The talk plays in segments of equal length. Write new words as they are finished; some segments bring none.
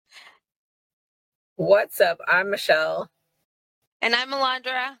What's up? I'm Michelle. And I'm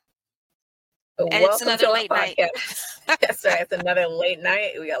Alondra. And it's Welcome another to our late night. podcast. That's right. It's another late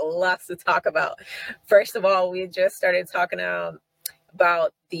night. We got lots to talk about. First of all, we just started talking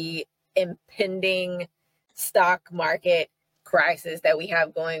about the impending stock market crisis that we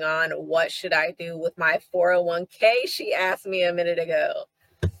have going on. What should I do with my 401k? She asked me a minute ago.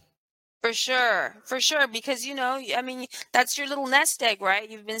 For sure. Because, that's your little nest egg, right?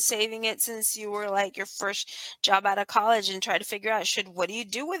 You've been saving it since you were like your first job out of college and try to figure out, what do you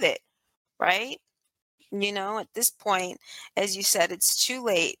do with it? Right? At this point, as you said, it's too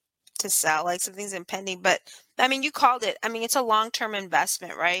late to sell, like something's impending. But you called it. It's a long-term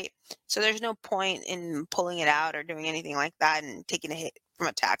investment, right? So there's no point in pulling it out or doing anything like that and taking a hit from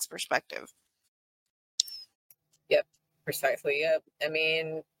a tax perspective. Yep, precisely. Yep.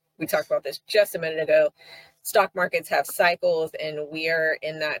 We talked about this just a minute ago. Stock markets have cycles, and we are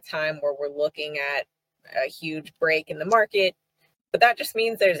in that time where we're looking at a huge break in the market. But that just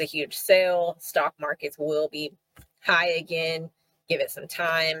means there's a huge sale. Stock markets will be high again. Give it some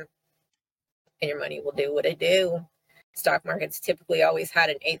time, and your money will do what it do. Stock markets typically always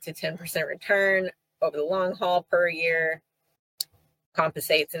had an 8 to 10% return over the long haul per year.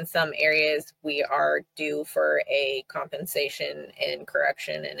 Compensates in some areas. We are due for a compensation and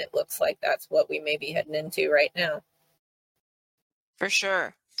correction, and it looks like that's what we may be heading into right now. For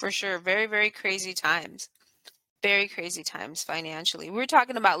sure. Very, very crazy times. Very crazy times financially. We're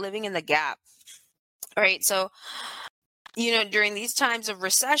talking about living in the gap. All right. So, during these times of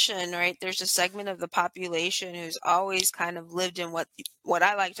recession, right, there's a segment of the population who's always kind of lived in what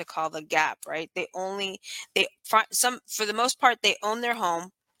I like to call the gap, right? For the most part, they own their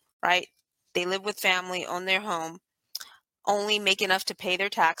home, right? They live with family, own their home, only make enough to pay their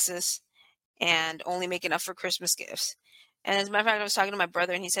taxes, and only make enough for Christmas gifts. And as a matter of fact, I was talking to my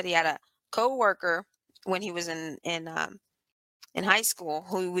brother, and he said he had a coworker when he was in high school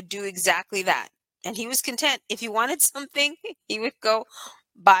who would do exactly that, and he was content. If he wanted something, he would go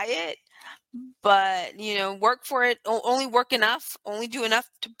buy it, but work for it, only work enough, only do enough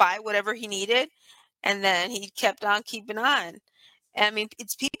to buy whatever he needed, and then he kept on keeping on.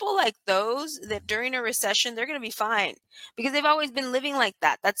 It's people like those that during a recession, they're going to be fine because they've always been living like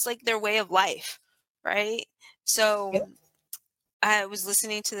that. That's like their way of life, right? So Yep. I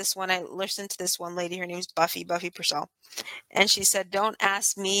listened to this one lady, her name is Buffy Purcell. And she said, don't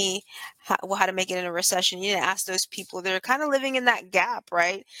ask me how to make it in a recession. You need to ask those people that are kind of living in that gap,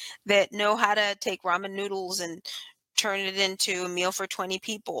 right? That know how to take ramen noodles and turn it into a meal for 20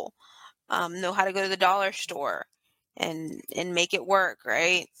 people. Know how to go to the dollar store and make it work,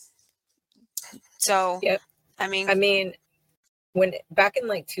 right? So, Yep. I mean, When back in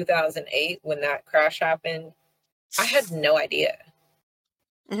like 2008, when that crash happened, I had no idea.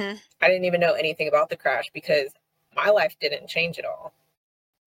 mm-hmm. I didn't even know anything about the crash because my life didn't change at all.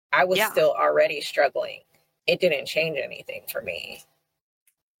 I was still already struggling. It didn't change anything for me.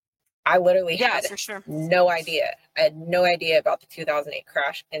 I literally had for sure. no idea. I had no idea about the 2008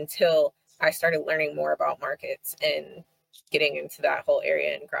 crash until I started learning more about markets and getting into that whole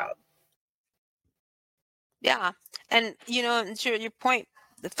area and crowd. Yeah. And, to your point,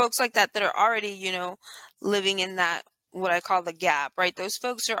 the folks like that are already, living in that, what I call the gap, right? Those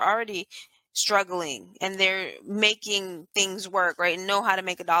folks are already struggling and they're making things work, right? And know how to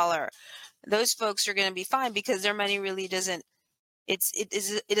make a dollar. Those folks are going to be fine because their money really doesn't,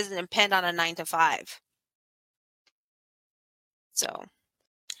 it doesn't depend on a 9 to 5. So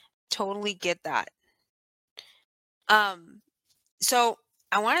totally get that. So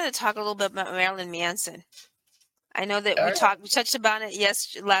I wanted to talk a little bit about Marilyn Manson. I know that we touched about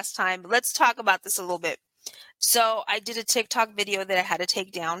it last time, but let's talk about this a little bit. So I did a TikTok video that I had to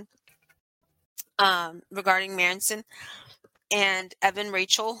take down regarding Manson and Evan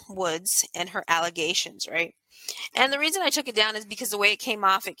Rachel Woods and her allegations, right? And the reason I took it down is because the way it came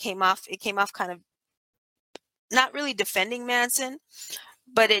off kind of not really defending Manson,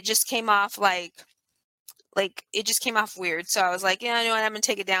 but it just came off like it just came off weird. So I was like, yeah, you know what, I'm gonna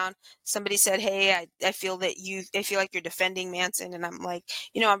take it down. Somebody said, hey, I feel like you're defending Manson, and I'm like,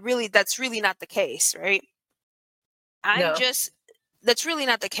 that's really not the case, right? That's really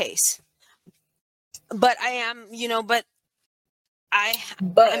not the case. But I am,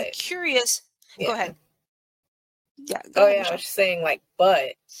 I'm curious. Yeah. Go ahead. Yeah. Go ahead, I was just saying,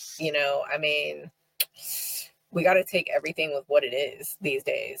 we got to take everything with what it is these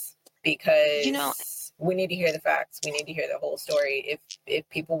days because we need to hear the facts. We need to hear the whole story. If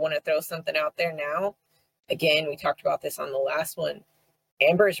people want to throw something out there now, again, we talked about this on the last one.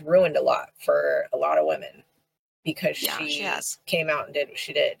 Amber's ruined a lot for a lot of women. because Yeah, she she has. came out and did what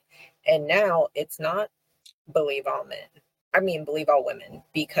she did. And now it's not believe all men. I mean, believe all women,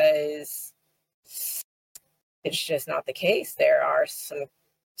 because it's just not the case. There are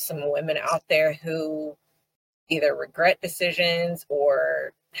some women out there who either regret decisions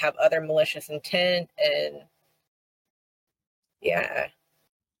or have other malicious intent, and yeah.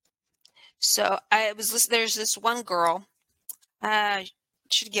 So there's this one girl,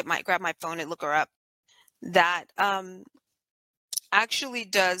 should grab my phone and look her up, that actually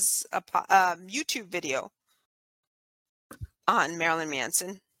does a YouTube video on Marilyn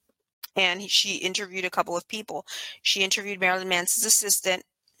Manson, and she interviewed a couple of people. She interviewed Marilyn Manson's assistant,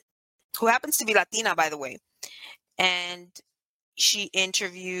 who happens to be Latina, by the way, and she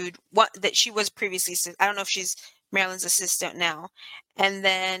interviewed what that she was previously. I don't know if she's Marilyn's assistant now. And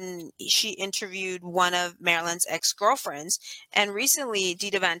then she interviewed one of Marilyn's ex-girlfriends. And recently,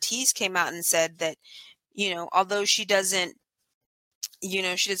 Dita Van Teese came out and said that, although she doesn't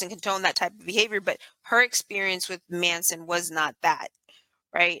condone that type of behavior, but her experience with Manson was not that,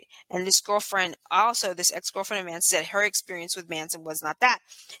 right? And this ex-girlfriend of Manson, said her experience with Manson was not that.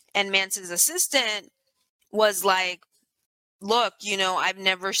 And Manson's assistant was like, look, I've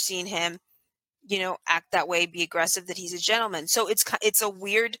never seen him, act that way, be aggressive, that he's a gentleman. So it's a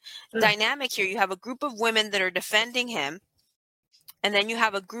weird dynamic here. You have a group of women that are defending him, and then you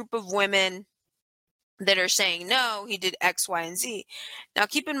have a group of women that are saying, no, he did X, Y, and Z. Now,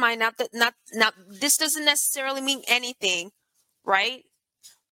 keep in mind, this doesn't necessarily mean anything, right?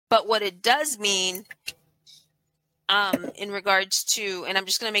 But what it does mean, in regards to, and I'm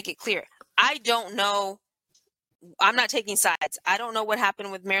just going to make it clear, I don't know. I'm not taking sides. I don't know what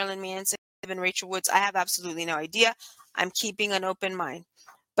happened with Marilyn Manson and Rachel Woods. I have absolutely no idea. I'm keeping an open mind.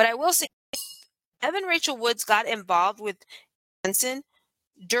 But I will say, Evan Rachel Woods got involved with Manson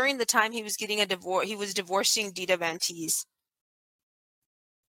during the time he was getting a divorce. He was divorcing Dita Van Teese.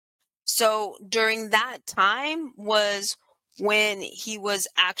 So during that time was when he was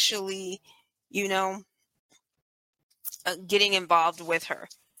actually, getting involved with her.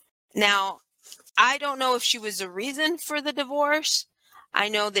 Now, I don't know if she was the reason for the divorce. I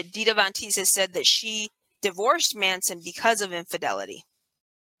know that Dita Van Teese has said that she divorced Manson because of infidelity.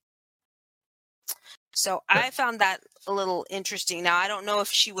 So I found that a little interesting. Now, I don't know if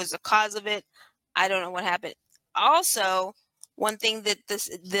she was the cause of it. I don't know what happened. Also, one thing that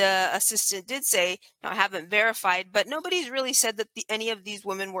the assistant did say, now I haven't verified, but nobody's really said that any of these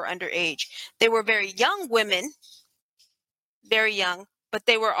women were underage. They were very young women, very young, but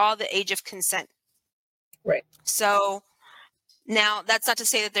they were all the age of consent. Right. So now that's not to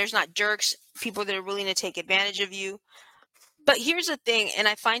say that there's not jerks, people that are willing to take advantage of you. But here's the thing, and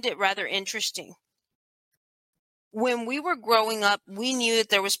I find it rather interesting. When we were growing up, we knew that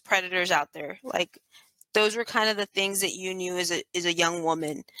there was predators out there. Like, those were kind of the things that you knew as a young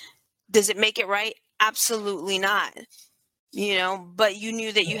woman. Does it make it right? Absolutely not. But you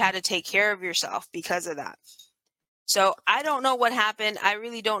knew that you had to take care of yourself because of that. So I don't know what happened. I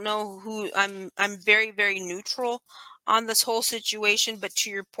really don't know who. I'm very, very neutral on this whole situation. But to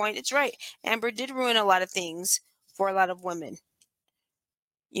your point, it's right. Amber did ruin a lot of things for a lot of women.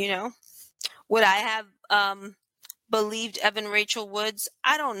 Would I have believed Evan Rachel Woods?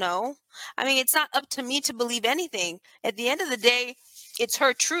 I don't know. I mean, it's not up to me to believe anything. At the end of the day, it's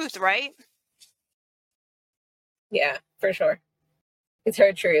her truth, right? Yeah, for sure. It's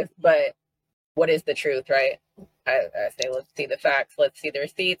her truth, but what is the truth, right? I say, let's see the facts, let's see the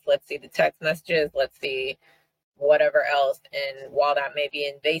receipts, let's see the text messages, let's see whatever else. And while that may be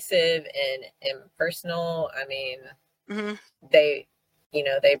invasive and impersonal, I mean, they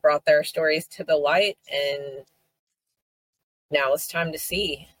brought their stories to the light, and now it's time to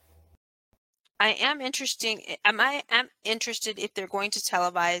see. I am interested if they're going to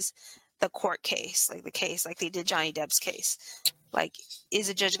televise the court case, like the case, like they did Johnny Depp's case. Like, is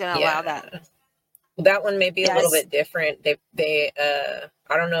a judge going to allow that? That one may be a little bit different. They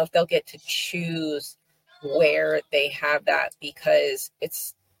I don't know if they'll get to choose where they have that, because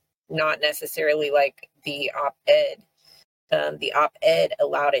it's not necessarily like the op-ed. The op-ed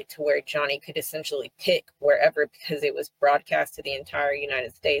allowed it to where Johnny could essentially pick wherever, because it was broadcast to the entire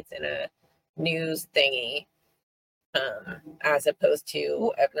United States in a news thingy, as opposed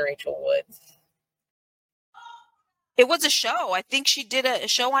to Evan Rachel Woods. It was a show. I think she did a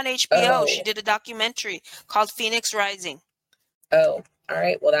show on HBO. She did a documentary called Phoenix Rising. Oh, all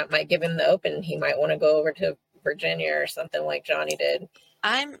right. Well, that might give him the open. He might want to go over to Virginia or something like Johnny did.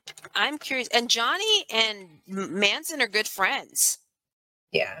 I'm curious. And Johnny and Manson are good friends.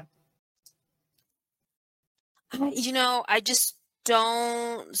 Yeah. I just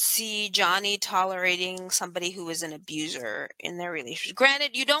don't see Johnny tolerating somebody who is an abuser in their relationship.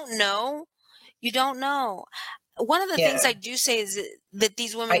 Granted, you don't know. You don't know. One of the things I do say is that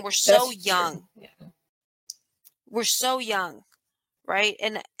these women were so young. We're so young, right?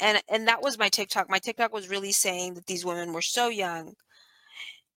 And that was my TikTok. My TikTok was really saying that these women were so young.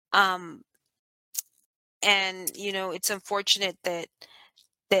 And it's unfortunate that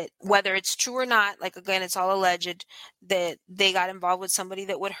whether it's true or not, like, again, it's all alleged, that they got involved with somebody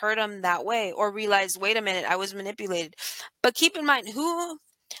that would hurt them that way, or realized, wait a minute, I was manipulated. But keep in mind,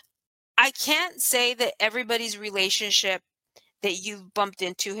 I can't say that everybody's relationship that you've bumped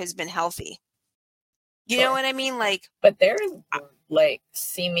into has been healthy. You know what I mean? Like, but they're like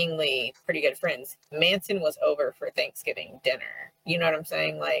seemingly pretty good friends. Manson was over for Thanksgiving dinner. You know what I'm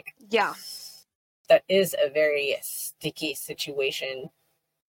saying? Like, yeah, that is a very sticky situation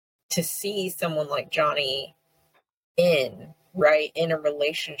to see someone like Johnny in a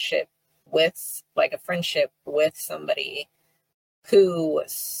relationship with, like, a friendship with somebody who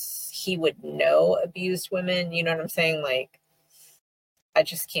he would know abused women. You know what I'm saying? Like, I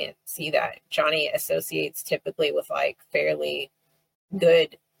just can't see that. Johnny associates typically with, like, fairly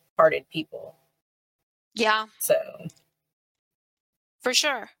good hearted people. Yeah. So for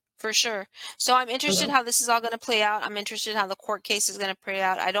sure. So I'm interested how this is all going to play out. I'm interested how the court case is going to play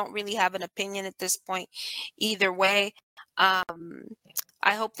out. I don't really have an opinion at this point either way. I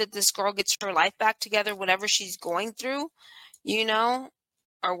hope that this girl gets her life back together, whatever she's going through,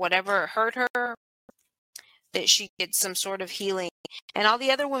 or whatever hurt her, that she gets some sort of healing. And all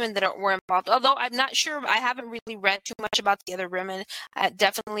the other women that were involved, although I'm not sure, I haven't really read too much about the other women.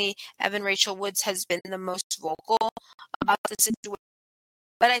 Definitely Evan Rachel Woods has been the most vocal about the situation.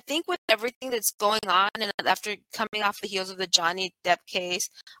 But I think with everything that's going on, and after coming off the heels of the Johnny Depp case,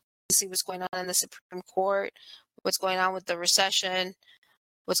 obviously what's going on in the Supreme Court, what's going on with the recession,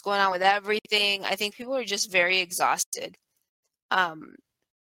 what's going on with everything, I think people are just very exhausted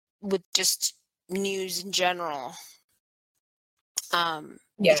with just news in general.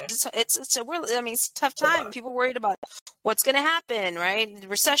 It's a tough time. People worried about what's going to happen, right?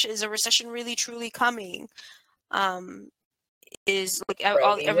 Is a recession really truly coming? Is like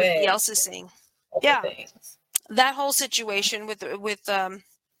everybody else is saying. Yeah, that whole situation with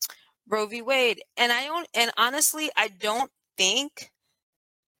Roe v. Wade, and honestly, I think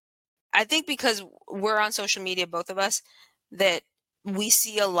because we're on social media, both of us, that we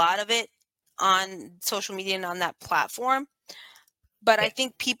see a lot of it on social media and on that platform. But I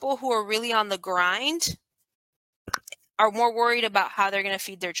think people who are really on the grind are more worried about how they're going to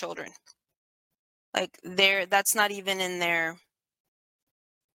feed their children. Like, that's not even in their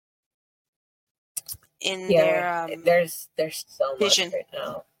there's so vision. much right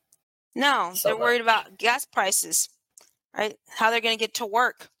now. No, they're worried about gas prices, right? How they're going to get to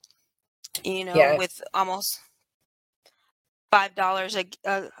work, with almost $5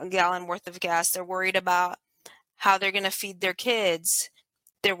 a gallon worth of gas. They're worried about how they're going to feed their kids.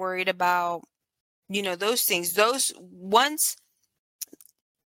 They're worried about, those things. Those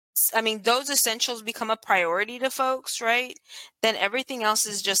essentials become a priority to folks, right? Then everything else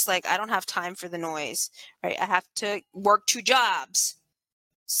is just like, I don't have time for the noise, right? I have to work 2 jobs,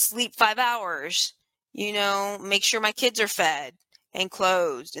 sleep 5 hours, make sure my kids are fed and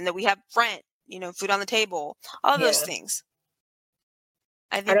clothed, and that we have rent, food on the table, all those things.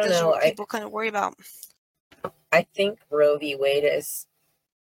 I think those are what people kind of worry about. I think Roe v. Wade is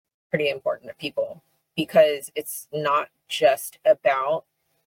pretty important to people because it's not just about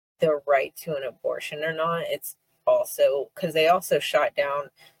the right to an abortion or not. It's also because they also shot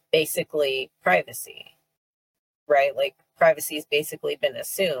down basically privacy, right? Like, privacy has basically been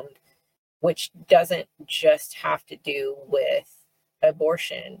assumed, which doesn't just have to do with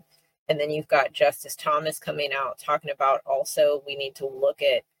abortion. And then you've got Justice Thomas coming out talking about also we need to look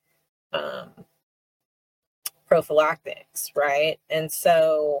at prophylactics, right? And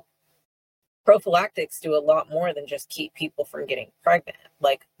so prophylactics do a lot more than just keep people from getting pregnant.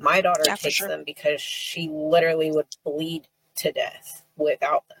 Like, my daughter takes them because she literally would bleed to death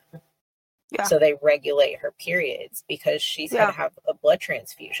without them. Yeah. So they regulate her periods because she's had to have a blood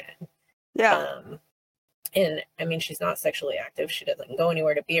transfusion. Yeah. And I mean, she's not sexually active. She doesn't go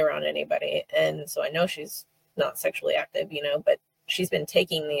anywhere to be around anybody. And so I know she's not sexually active, but she's been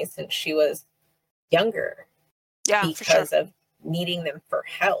taking these since she was younger. Yeah, because of needing them for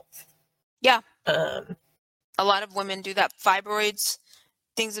health. Yeah. A lot of women do that. Fibroids,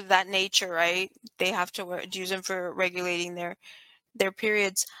 things of that nature, right? They have to use them for regulating their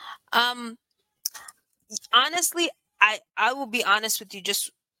periods. Honestly, I will be honest with you.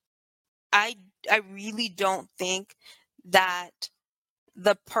 I really don't think that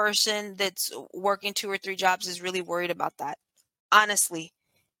the person that's working 2 or 3 jobs is really worried about that. Honestly,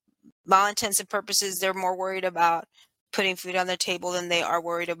 by all intents and purposes, they're more worried about putting food on their table than they are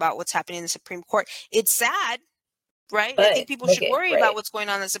worried about what's happening in the Supreme Court. It's sad, right? I think But people should okay, worry about right. what's going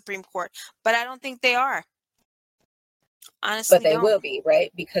on in the Supreme Court, but I don't think they are. But Honestly, they don't. will be,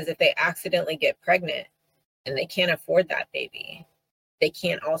 right? Because if they accidentally get pregnant and they can't afford that baby, they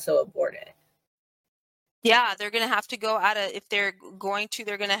can't also abort it. Yeah, they're going to have to go out of, if they're going to,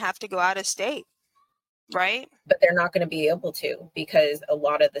 they're going to have to go out of state, right? But they're not going to be able to, because a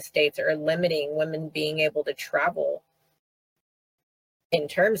lot of the states are limiting women being able to travel in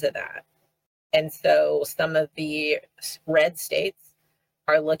terms of that. And so some of the red states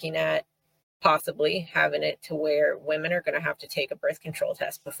are looking at possibly having it to where women are going to have to take a birth control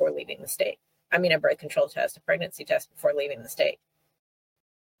test before leaving the state. I mean, a birth control test, a pregnancy test before leaving the state.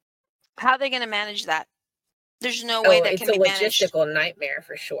 How are they going to manage that? There's no way Oh, that it's can a be managed. logistical nightmare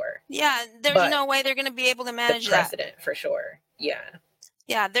for sure. Yeah, there's But no way they're going to be able to the manage that. precedent for sure. Yeah.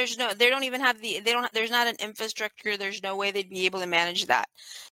 Yeah, they don't even have there's not an infrastructure. There's no way they'd be able to manage that.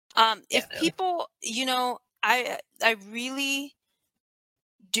 Yeah, If no. people, I really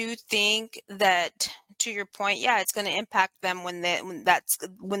do think that, to your point, yeah, it's going to impact them when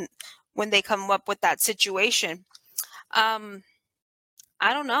they come up with that situation. I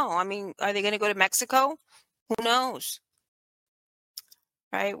don't know. I mean, are they going to go to Mexico? Who knows?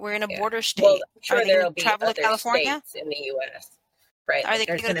 Right? We're in a Yeah. border Well, state. I'm Are sure they going there'll to be travel to other California? states in the US. Right. Are Like they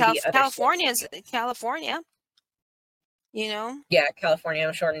there's going going to to go be to other states in California? the US. California, you know, Yeah, California,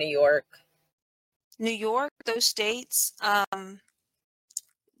 I'm sure New York. New York, those states.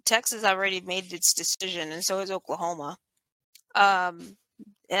 Texas already made its decision, and so is Oklahoma. And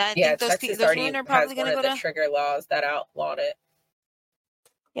I Yeah, think Texas those women already are has probably going one to of go the to. trigger laws that outlawed it.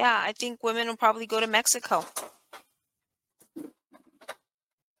 Yeah, I think women will probably go to Mexico.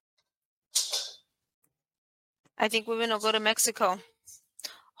 I think women will go to Mexico.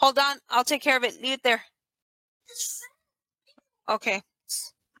 Hold on, I'll take care of it. Leave it there. Okay,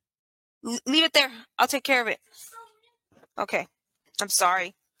 leave it there. I'll take care of it. Okay, I'm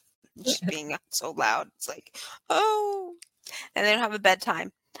sorry. Just being so loud. It's like, oh, and they don't have a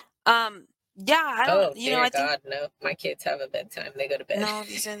bedtime. Yeah, I don't. Oh You know, dear I think God, no. My kids have a bedtime. They go to bed no.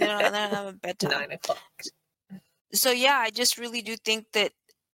 These they don't have a bedtime. 9 o'clock. So yeah, I just really do think that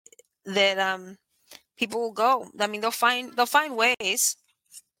people will go. I mean, they'll find ways.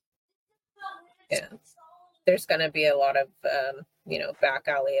 Yeah. There's going to be a lot of, back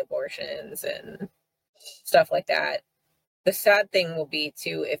alley abortions and stuff like that. The sad thing will be,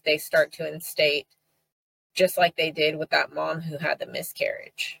 too, if they start to instate, just like they did with that mom who had the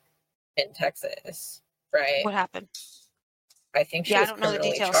miscarriage in Texas, right? What happened? I think she Yeah, I was don't know the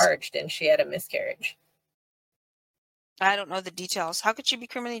criminally details. charged and she had a miscarriage I don't know the details. How could she be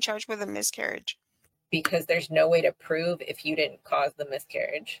criminally charged with a miscarriage? because there's no way to prove if you didn't cause the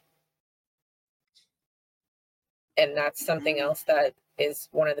miscarriage. And that's something Mm. else that is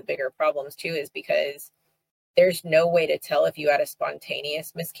one of the bigger problems, too, is because there's no way to tell if you had a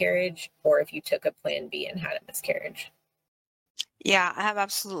spontaneous miscarriage or if you took a plan B and had a miscarriage. Yeah, I have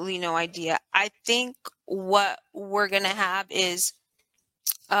absolutely no idea. I think what we're gonna have is,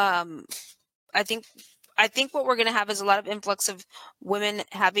 um, I think, what we're gonna have is a lot of influx of women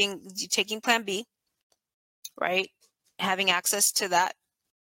taking Plan B, right? Having access to that.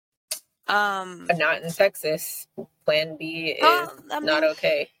 But not in Texas. Plan B is Well, I not mean,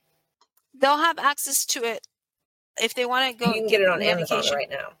 okay. they'll have access to it if they want to You go can get get it on Amazon medication. right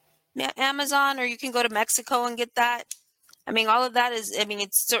now. Amazon, or you can go to Mexico and get that. I mean, all of that is. I mean,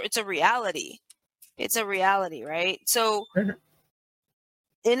 it's a reality. It's a reality, right? So, Mhm.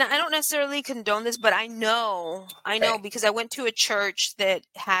 and I don't necessarily condone this, but I know Right. because I went to a church that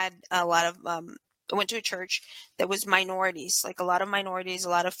had a lot of I went to a church that was minorities, like a lot of minorities, a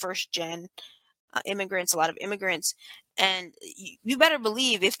lot of first gen immigrants, a lot of immigrants, and you better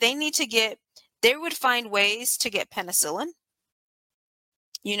believe if they need to get, they would find ways to get penicillin.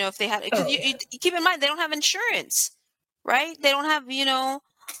 You know, if they had, because Oh, yeah. you keep in mind they don't have insurance, right? They don't have,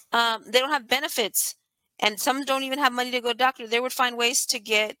 they don't have benefits, and some don't even have money to go to doctor. They would find ways to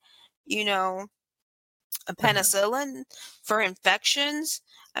get, you know, a Uh-huh. penicillin for infections.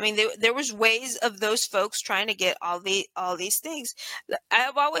 I mean, there was ways of those folks trying to get all these things.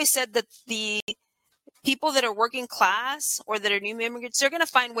 I've always said that the people that are working class or that are new immigrants, they're going to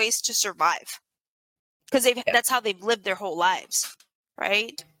find ways to survive because Yeah. that's how they've lived their whole lives,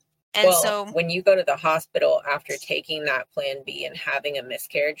 right? And Well, so, when you go to the hospital after taking that Plan B and having a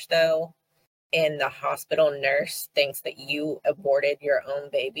miscarriage, though, and the hospital nurse thinks that you aborted your own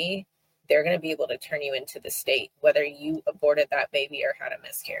baby, they're going to be able to turn you into the state, whether you aborted that baby or had a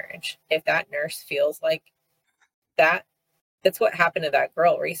miscarriage. If that nurse feels like that, that's what happened to that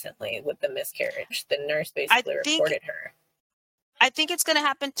girl recently with the miscarriage. The nurse basically reported her. I think it's going to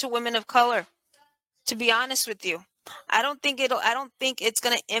happen to women of color, to be honest with you. I don't think it's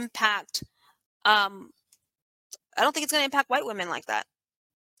going to impact white women like that.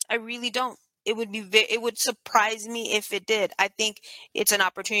 I really don't. It would surprise me if it did. I think it's an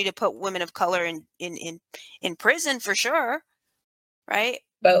opportunity to put women of color in prison for sure, right?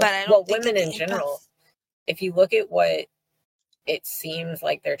 But I don't think women in general, if you look at what it seems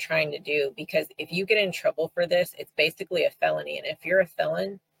like they're trying to do, because if you get in trouble for this, it's basically a felony, and if you're a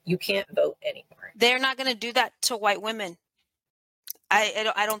felon, you can't vote anymore. They're not going to do that to white women.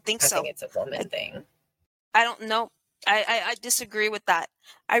 I don't think so. I think it's a woman thing. I don't know. I disagree with that.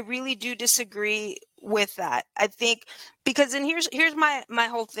 I really do disagree with that. I think because, and here's my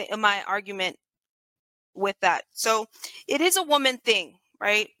whole thing, my argument with that. So it is a woman thing,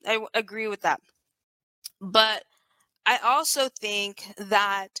 right? I agree with that. But I also think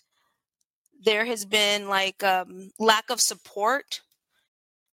that there has been like lack of support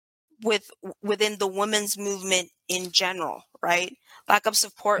within the women's movement in general, right? Lack of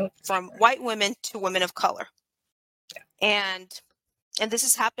support from white women to women of color. And this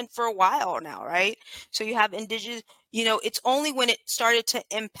has happened for a while now, right? So you have indigenous, it's only when it started to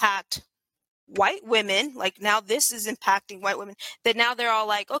impact white women, like now this is impacting white women, that now they're all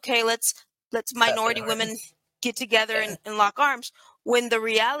like, okay, let's minority women get together and lock arms. When the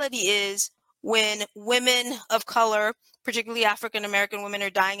reality is, when women of color, particularly African American women,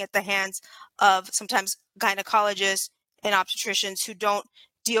 are dying at the hands of sometimes gynecologists and obstetricians who don't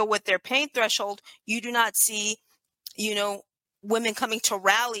deal with their pain threshold, you do not see, women coming to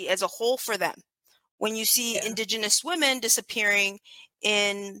rally as a whole for them. When you see indigenous women disappearing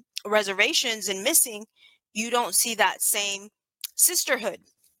in reservations and missing, you don't see that same sisterhood.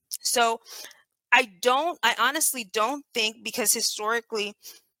 So I honestly don't think, because historically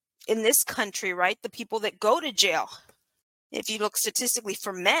in this country, right, the people that go to jail, if you look statistically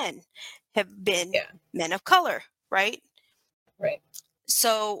for men, have been men of color, right? Right.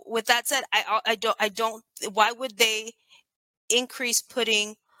 So with that said, I don't, why would they increase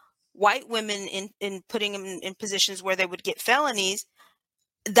putting white women in putting them in positions where they would get felonies?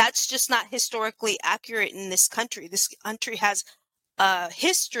 That's just not historically accurate in this country. This country has a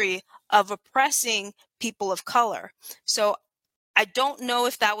history of oppressing people of color. So I don't know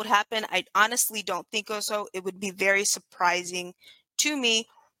if that would happen. I honestly don't think so. It would be very surprising to me,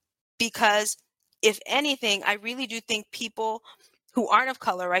 because if anything, I really do think people who aren't of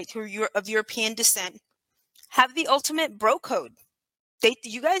color, right, who are of European descent, have the ultimate bro code. They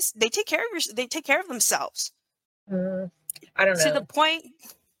take care of themselves. I don't know. To the point.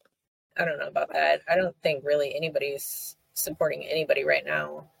 I don't know about that. I don't think really anybody's supporting anybody right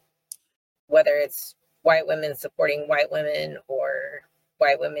now, whether it's white women supporting white women or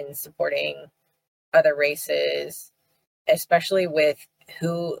white women supporting other races, especially with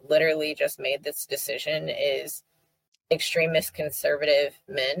who literally just made this decision is extremist conservative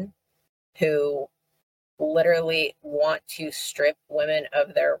men who literally want to strip women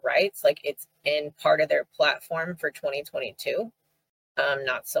of their rights. Like, it's in part of their platform for 2022.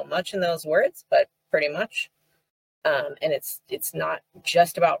 Not so much in those words, but pretty much. And it's not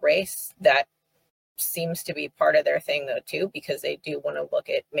just about race. That seems to be part of their thing though too, because they do want to look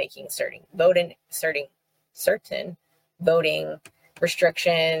at making certain voting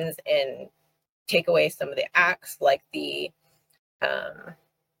restrictions and take away some of the acts, like the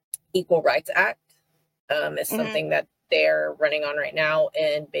Equal Rights Act is something that they're running on right now,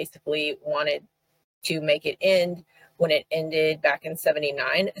 and basically wanted to make it end when it ended back in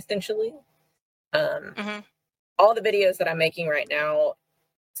 79, essentially. All the videos that I'm making right now,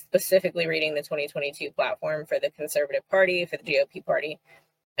 specifically reading the 2022 platform for the Conservative Party, for the GOP party,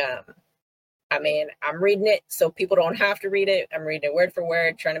 I mean, I'm reading it so people don't have to read it. I'm reading it word for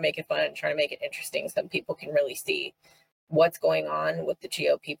word, trying to make it fun, trying to make it interesting so people can really see what's going on with the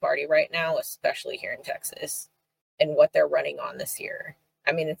GOP party right now, especially here in Texas, and what they're running on this year.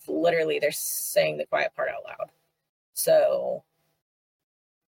 I mean, it's literally, they're saying the quiet part out loud. So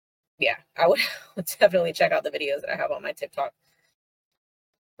yeah, I would definitely check out the videos that I have on my TikTok,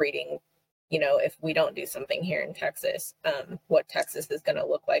 reading, if we don't do something here in Texas, what Texas is going to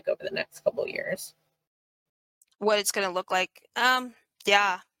look like over the next couple of years. What it's going to look like.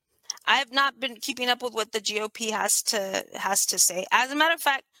 Yeah. I have not been keeping up with what the GOP has to say. As a matter of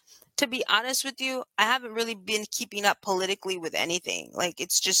fact, to be honest with you, I haven't really been keeping up politically with anything. Like,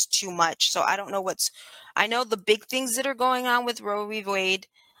 it's just too much. So I don't know I know the big things that are going on with Roe v. Wade.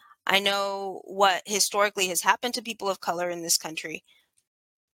 I know what historically has happened to people of color in this country,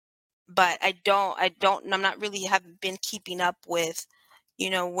 but I'm not really haven't been keeping up with,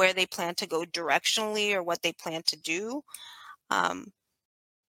 where they plan to go directionally or what they plan to do. Um,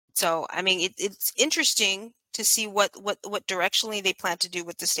 so, I mean, it's interesting to see what directionally they plan to do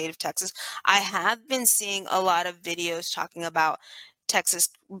with the state of Texas. I have been seeing a lot of videos talking about Texas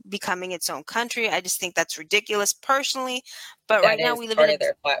becoming its own country. I just think that's ridiculous personally. But That right now is we live in part a, of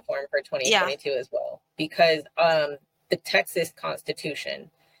their platform for yeah, 2022 as well, because the Texas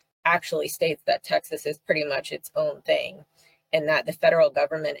Constitution actually states that Texas is pretty much its own thing, and that the federal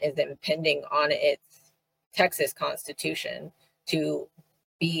government is impending on its Texas Constitution to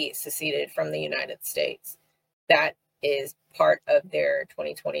be seceded from the United States. That is part of their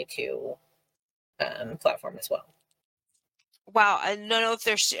 2022 platform as well. wow. I don't know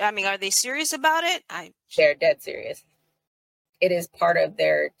if I mean, are they serious about it? They're dead serious. It is part of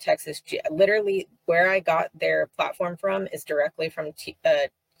their Texas. Literally, where I got their platform from is directly from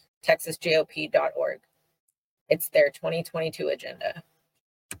TexasGOP.org. It's their 2022 agenda.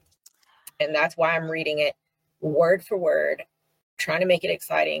 And that's why I'm reading it word for word, trying to make it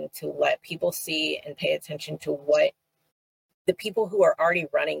exciting to let people see and pay attention to what the people who are already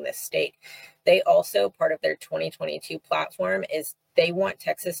running this state. They also, part of their 2022 platform is they want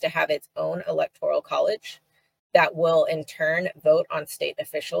Texas to have its own electoral college that will in turn vote on state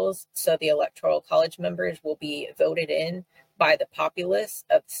officials. So the electoral college members will be voted in by the populace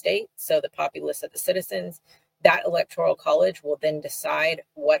of the state, so the populace of the citizens. That electoral college will then decide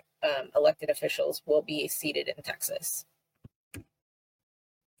what elected officials will be seated in Texas.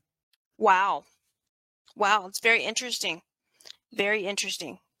 Wow. Wow. It's very interesting. Very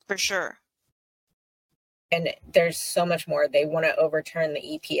interesting for sure. And there's so much more. They want to overturn the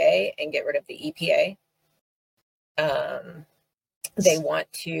EPA and get rid of the EPA. They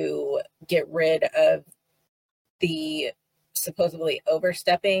want to get rid of the supposedly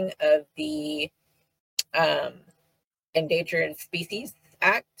overstepping of the Endangered Species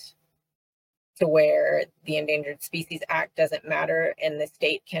Act, to where the Endangered Species Act doesn't matter and the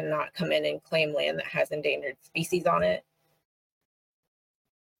state cannot come in and claim land that has endangered species on it.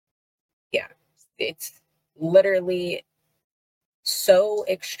 Yeah, it's literally so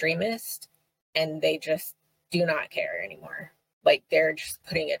extremist, and they just do not care anymore. Like, they're just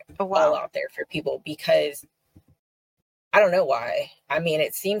putting it Oh, all wow. out there for people because I don't know why. I mean,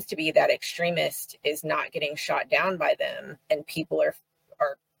 it seems to be that extremist is not getting shot down by them, and people are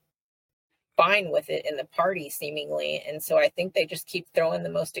fine with it in the party seemingly. And so I think they just keep throwing the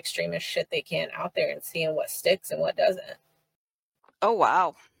most extremist shit they can out there and seeing what sticks and what doesn't. Oh,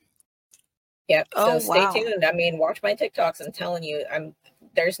 wow. Yep. Oh, So stay wow. tuned. I mean, watch my TikToks. I'm telling you,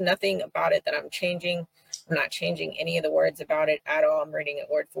 there's nothing about it that I'm changing. I'm not changing any of the words about it at all. I'm reading it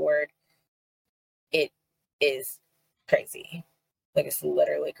word for word. It is crazy. Like, it's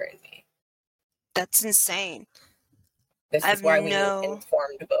literally crazy. That's insane. This is I've why we need no.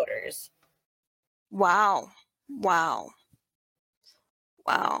 informed voters. Wow. Wow.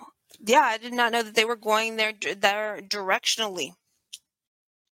 Wow. Yeah, I did not know that they were going there directionally.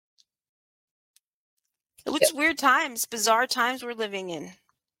 It's Yep. weird times, bizarre times we're living in.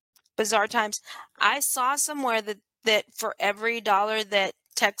 Bizarre times. I saw somewhere that for every dollar that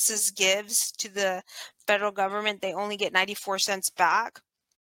Texas gives to the federal government, they only get 94 cents back.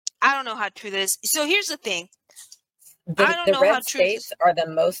 I don't know how true that is. So here's the thing. I don't The know how red true this. states are the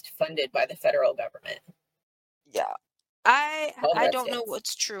most funded by the federal government. Yeah. All I red don't know states.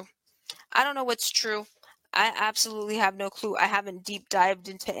 what's true. I don't know what's true. I absolutely have no clue. I haven't deep dived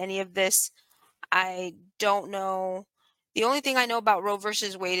into any of this. I don't know. The only thing I know about Roe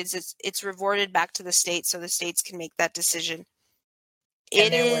versus Wade is it's reverted back to the states so the states can make that decision. And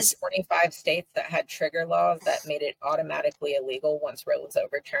It there were is 25 states that had trigger laws that made it automatically illegal once Roe was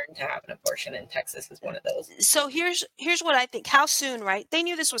overturned to have an abortion, and Texas is one of those. so here's what I think. How soon, right? They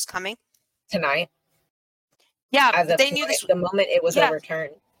knew this was coming. Tonight, Yeah, as but of they knew tonight, this. the moment it was Yeah,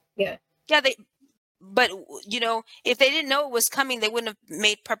 overturned. Yeah. yeah. But if they didn't know it was coming, they wouldn't have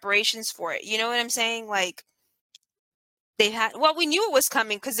made preparations for it. You know what I'm saying? Like they had. Well, we knew it was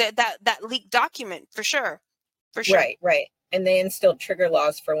coming because that leaked document for sure, for sure. Right, right. And they instilled trigger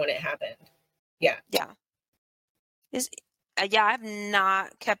laws for when it happened. Yeah. Yeah. Is yeah, I've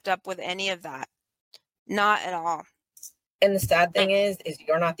not kept up with any of that. Not at all. And the sad Eh, thing is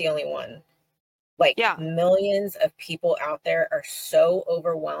you're not the only one. Like, Yeah. millions of people out there are so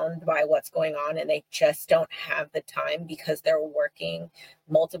overwhelmed by what's going on, and they just don't have the time because they're working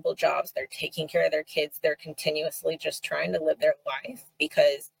multiple jobs. They're taking care of their kids. They're continuously just trying to live their life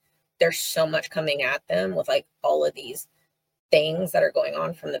because there's so much coming at them with like all of these things that are going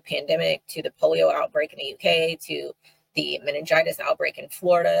on, from the pandemic to the polio outbreak in the UK to the meningitis outbreak in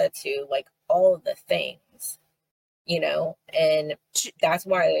Florida to like all of the things, and that's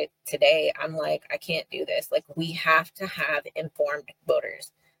why today I'm like, I can't do this. Like, we have to have informed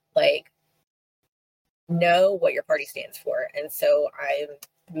voters, like, know what your party stands for. And so I'm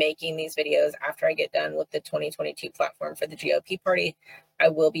making these videos after I get done with the 2022 platform for the GOP party. I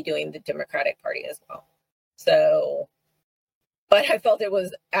will be doing the Democratic Party as well. So, but I felt it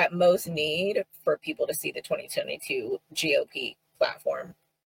was at most need for people to see the 2022 GOP platform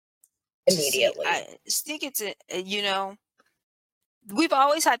immediately. I think it's we've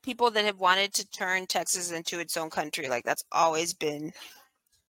always had people that have wanted to turn Texas into its own country. Like, that's always been,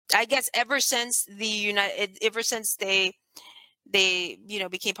 I guess, ever since they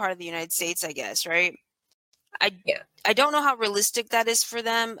became part of the United States, I guess, right? I don't know how realistic that is for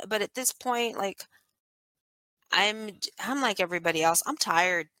them, but at this point, like, I'm like everybody else. I'm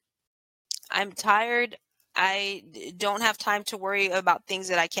tired. I don't have time to worry about things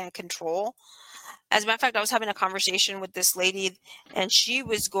that I can't control. As a matter of fact, I was having a conversation with this lady, and she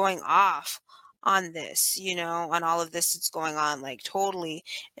was going off on this, on all of this that's going on, like, totally.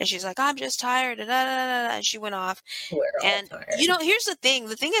 And she's like, I'm just tired. Da, da, da, da, and she went off. We're all tired. Here's the thing.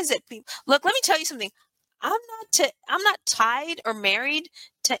 The thing is that look, let me tell you something. I'm not tied or married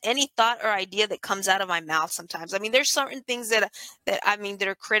to any thought or idea that comes out of my mouth sometimes. I mean, there's certain things that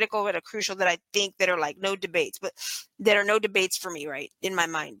are critical, that are crucial, that I think that are like no debates, but that are no debates for me, right, in my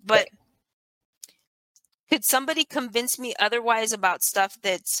mind. But could somebody convince me otherwise about stuff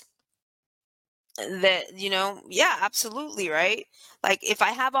yeah, absolutely, right? Like, if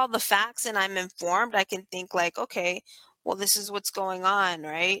I have all the facts and I'm informed, I can think like, okay, well, this is what's going on,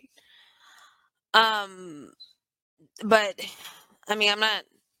 right? But I mean, I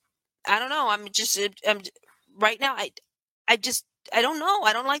don't know. I'm right now. I don't know.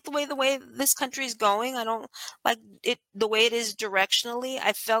 I don't like the way this country is going. I don't like it the way it is directionally.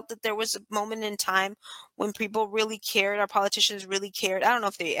 I felt that there was a moment in time when people really cared. Our politicians really cared. I don't know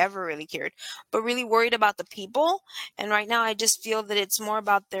if they ever really cared, but really worried about the people. And right now, I just feel that it's more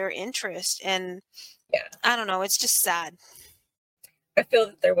about their interest. And I don't know. It's just sad. I feel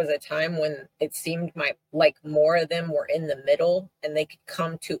that there was a time when it seemed like more of them were in the middle and they could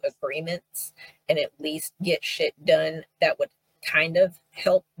come to agreements and at least get shit done that would kind of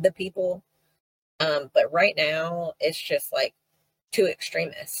help the people. But right now, it's just like two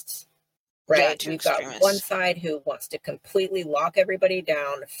extremists, right? We've got one side who wants to completely lock everybody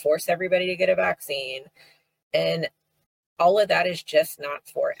down, force everybody to get a vaccine, and all of that is just not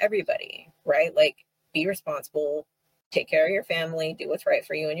for everybody, right? Like, be responsible, take care of your family, do what's right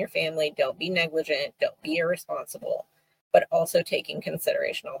for you and your family, don't be negligent, don't be irresponsible, but also take in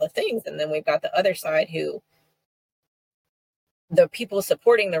consideration all the things. And then we've got the other side who, the people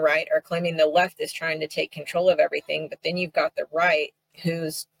supporting the right are claiming the left is trying to take control of everything, but then you've got the right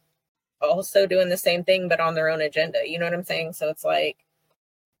who's also doing the same thing but on their own agenda. You know what I'm saying? So it's like,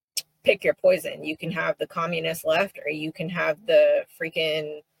 pick your poison. You can have the communist left or you can have the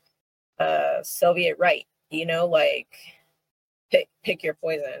freaking Soviet right, like, pick your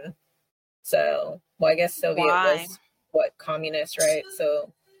poison. So, well, I guess Soviet was what, communist, right?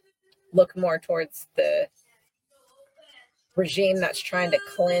 So look more towards the regime that's trying to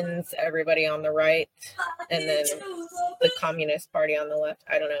cleanse everybody on the right, and then the Communist Party on the left.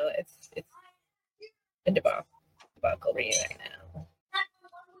 I don't know. It's a debacle right now.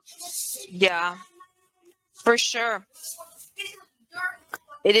 Yeah, for sure.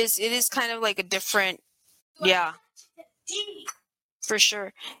 It is kind of like a different, yeah, for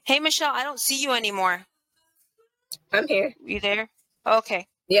sure. Hey, Michelle, I don't see you anymore. I'm here. You there? Okay.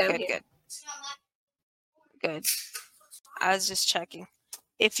 Yeah. Good. I was just checking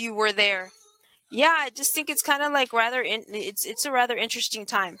if you were there. Yeah, I just think it's kind of like it's a rather interesting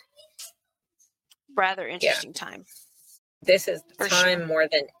time. Time. This is the time more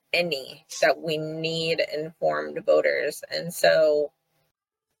than any that we need informed voters. And so,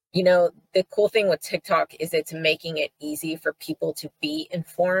 the cool thing with TikTok is it's making it easy for people to be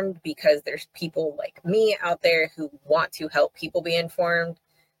informed, because there's people like me out there who want to help people be informed,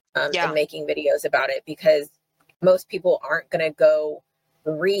 and making videos about it, because most people aren't going to go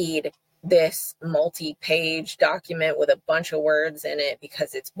read this multi-page document with a bunch of words in it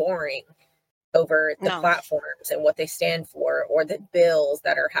because it's boring, over the platforms and what they stand for, or the bills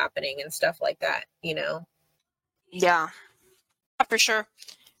that are happening and stuff like that, Yeah, for sure.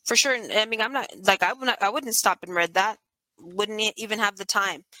 I mean, I'm not like, I wouldn't stop and read that. Wouldn't even have the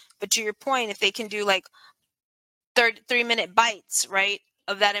time. But to your point, if they can do like 3-minute bites, right,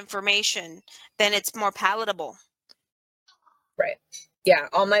 of that information, then it's more palatable. Right. Yeah,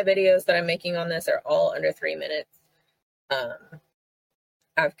 all my videos that I'm making on this are all under 3 minutes.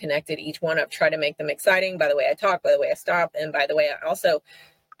 I've connected each one. I've tried to make them exciting by the way I talk, by the way I stop, and by the way I also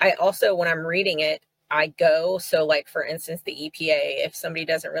when I'm reading it, I go, so like for instance, the EPA, if somebody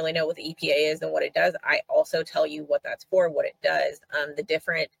doesn't really know what the EPA is and what it does, I also tell you what that's for, what it does, the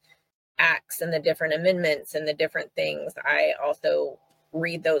different acts and the different amendments and the different things. I also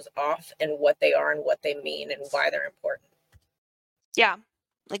read those off and what they are and what they mean and why they're important. Yeah,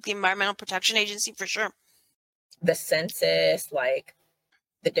 like the Environmental Protection Agency for sure. The census, like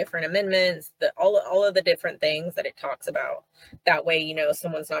the different amendments, all of the different things that it talks about. That way, you know,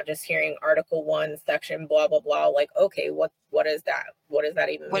 someone's not just hearing Article 1, section blah blah blah. Like, okay, what is that? What does that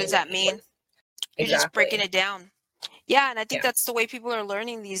even What mean does to that me? mean? You're just breaking Exactly. it down. Yeah, and I think Yeah. that's the way people are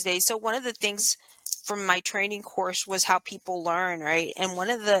learning these days. So one of the things from my training course was how people learn, right? And one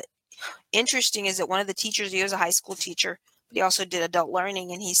of the interesting is that one of the teachers, he was a high school teacher, but he also did adult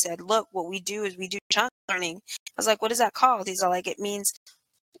learning, and he said, "Look, what we do is we do chunk learning." I was like, "What is that called?" He's like, "It means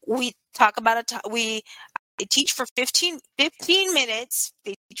we talk about we teach for 15 minutes.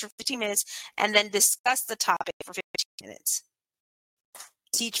 They teach for 15 minutes and then discuss the topic for 15 minutes.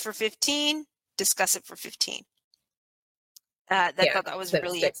 Teach for 15, discuss it for 15." I Yeah. thought that was Then it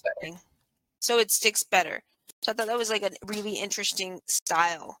really sticks better. interesting. So it sticks better. So I thought that was like a really interesting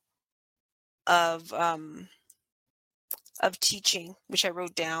style of teaching, which I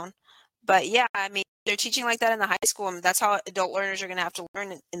wrote down. But yeah, I mean, they're teaching like that in the high school, and that's how adult learners are going to have to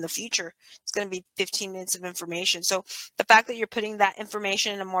learn in the future. It's going to be 15 minutes of information. So the fact that you're putting that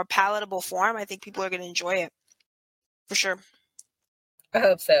information in a more palatable form, I think people are going to enjoy it for sure. I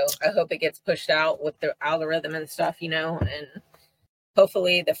hope so. I hope it gets pushed out with the algorithm and stuff, you know, and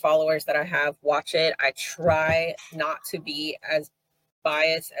hopefully the followers that I have watch it. I try not to be as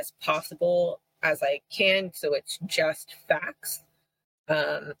biased as possible as I can, so it's just facts.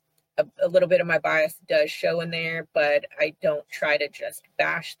 Um, a little bit of my bias does show in there, but I don't try to just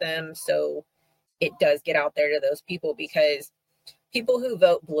bash them. So it does get out there to those people, because people who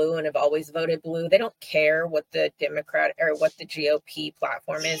vote blue and have always voted blue, they don't care what the Democrat or what the GOP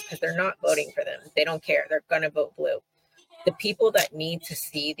platform is, because they're not voting for them. They don't care. They're going to vote blue. The people that need to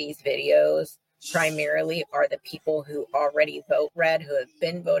see these videos primarily are the people who already vote red, who have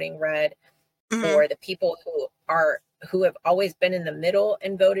been voting red, Mm-hmm. or the people who have always been in the middle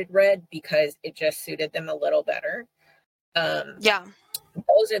and voted red because it just suited them a little better. Yeah.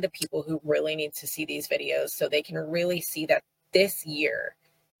 Those are the people who really need to see these videos, so they can really see that this year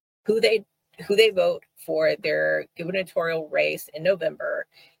who they vote for their gubernatorial race in November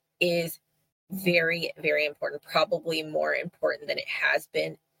is very, very important, probably more important than it has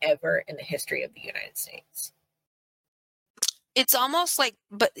been ever in the history of the United States. It's almost like,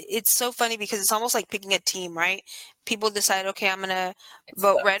 but it's so funny because it's almost like picking a team, right? People decide, okay, I'm going to It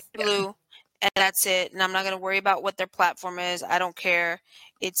vote red, sucks. Yeah. blue, and that's it. And I'm not going to worry about what their platform is. I don't care.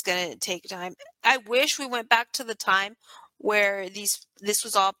 It's going to take time. I wish we went back to the time where this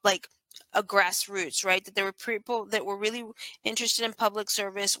was all like a grassroots, right? That there were people that were really interested in public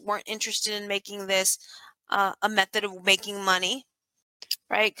service, weren't interested in making this a method of making money,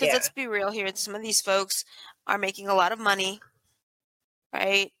 right? Because Yeah. let's be real here. Some of these folks are making a lot of money,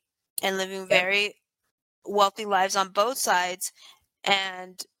 right? And living Yep. very wealthy lives on both sides.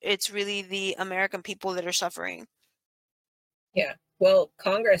 And it's really the American people that are suffering. Yeah. Well,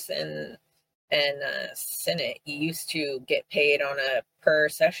 Congress and Senate used to get paid on a per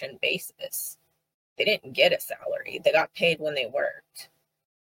session basis. They didn't get a salary. They got paid when they worked,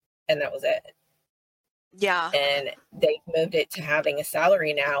 and that was it. Yeah. And they moved it to having a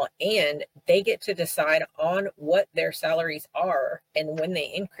salary now, and they get to decide on what their salaries are and when they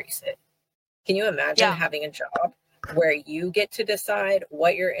increase it. Can you imagine Yeah. having a job where you get to decide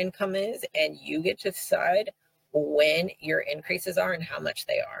what your income is and you get to decide when your increases are and how much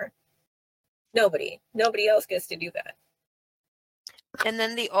they are? Nobody else gets to do that. And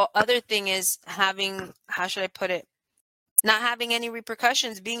then the other thing is having, how should I put it? Not having any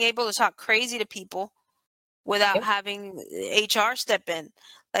repercussions, being able to talk crazy to people without Yep. having HR step in.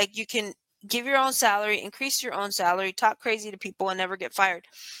 Like you can give your own salary, increase your own salary, talk crazy to people and never get fired.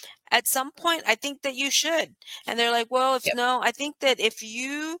 At some point I think that you should. And they're like, well, if Yep. no, I think that if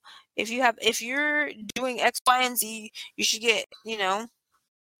you're doing X, Y, and Z, you should get,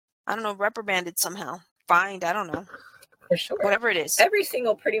 I don't know, reprimanded somehow. Fined, I don't know. For sure. Whatever it is.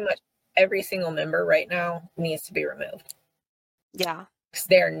 Pretty much every single member right now needs to be removed. Yeah. Because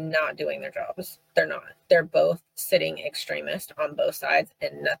they're not doing their jobs. They're not. They're both sitting extremist on both sides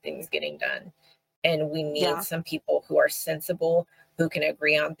and nothing's getting done. And we need Yeah. some people who are sensible, who can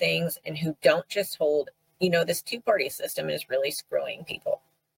agree on things, and who don't just hold this two-party system is really screwing people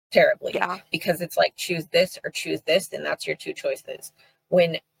terribly, because it's like, choose this or choose this, and that's your two choices.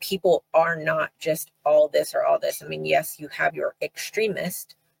 When people are not just all this or all this. I mean, yes, you have your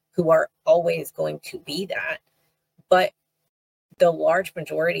extremists who are always going to be that, but the large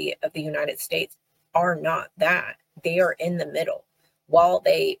majority of the United States are not that. They are in the middle. While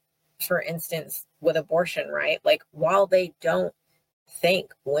they, for instance, with abortion, right? Like, while they don't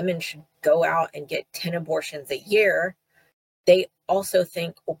think women should go out and get 10 abortions a year, they also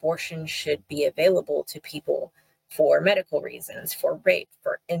think abortion should be available to people for medical reasons, for rape,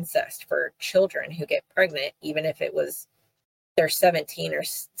 for incest, for children who get pregnant, even if it was they're 17 or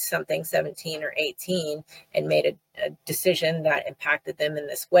something, 17 or 18, and made a decision that impacted them in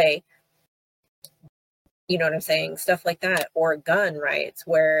this way. You know what I'm saying? Stuff like that. Or gun rights,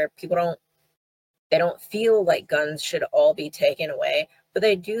 where people don't feel like guns should all be taken away, but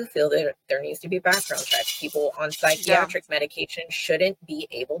they do feel that there needs to be background checks. People on psychiatric medication shouldn't be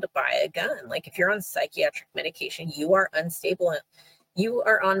able to buy a gun. Like, if you're on psychiatric medication, you are unstable. You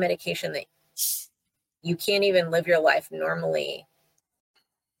are on medication that you can't even live your life normally.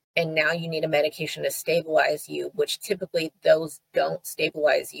 And now you need a medication to stabilize you, which typically those don't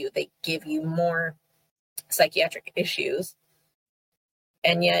stabilize you. They give you more psychiatric issues.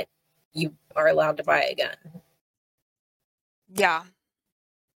 And yet you are allowed to buy a gun. Yeah.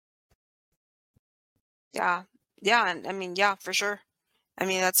 Yeah. Yeah. And I mean, yeah, for sure. I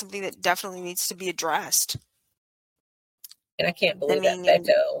mean, that's something that definitely needs to be addressed. And I can't believe that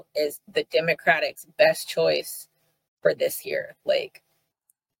Beto is the Democrats' best choice for this year. Like,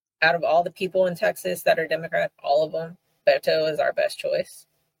 out of all the people in Texas that are Democrat, all of them, Beto is our best choice.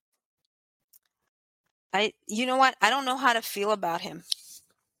 You know what? I don't know how to feel about him.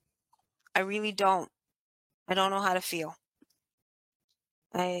 I really don't. I don't know how to feel.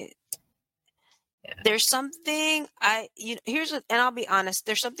 There's something and I'll be honest,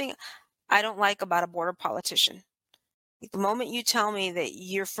 there's something I don't like about a border politician. Like, the moment you tell me that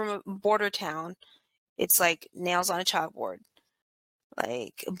you're from a border town, it's like nails on a chalkboard.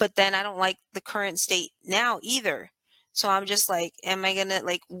 Like, but then I don't like the current state now either. So I'm just like, am I gonna,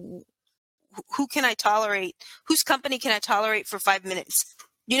 like, who can I tolerate? Whose company can I tolerate for 5 minutes?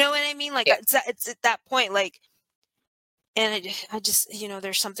 You know what I mean? Like, it's at that point, like, and I just,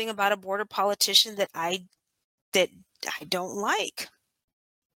 there's something about a border politician that I don't like.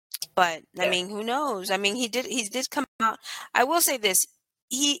 But I mean, who knows? I mean, he did come out. I will say this: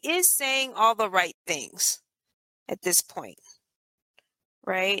 he is saying all the right things at this point,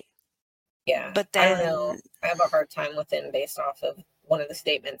 right? Yeah, but then I don't know. I have a hard time with him based off of one of the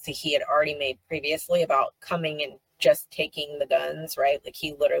statements he had already made previously about coming and just taking the guns, right? Like,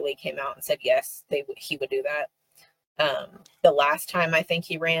 he literally came out and said yes, he would do that. The last time I think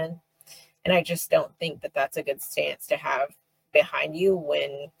he ran, and I just don't think that that's a good stance to have behind you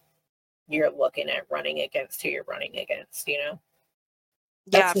when you're looking at running against who you're running against.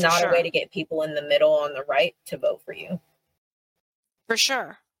 That's not a way to get people in the middle on the right to vote for you. For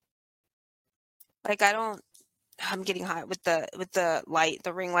sure. Like, I'm getting hot with the light,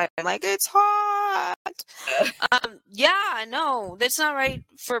 the ring light. I'm like, it's hot. Yeah, no, that's not right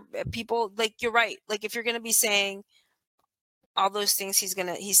for people. Like, you're right. Like, if you're going to be saying all those things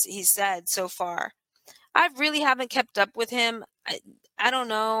he's said so far, I really haven't kept up with him. I don't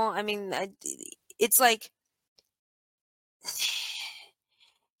know. I mean, it's like,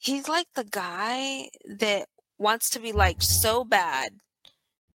 he's like the guy that wants to be like so bad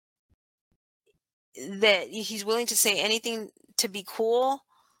that he's willing to say anything to be cool,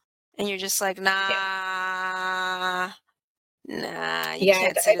 and you're just like, nah, you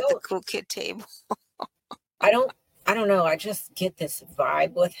can't sit at the cool kid table. I don't know. I just get this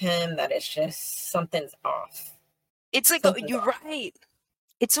vibe with him that it's just something's off. It's like, you're right.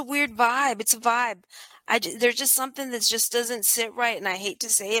 It's a weird vibe. It's a vibe. There's just something that just doesn't sit right, and I hate to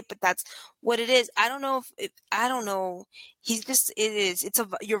say it, but that's what it is. I don't know I don't know. It is.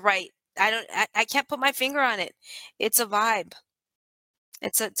 You're right. I can't put my finger on it. It's a vibe.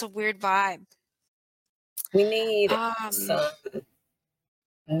 It's a weird vibe. We need some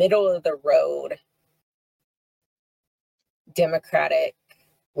middle of the road Democratic,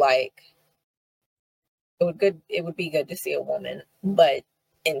 like, it would be good to see a woman, but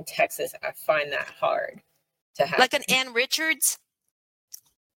in Texas I find that hard to have. Like an Ann Richards?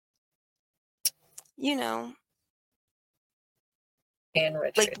 Ann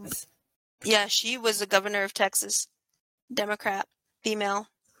Richards. Yeah, she was the governor of Texas. Democrat, female.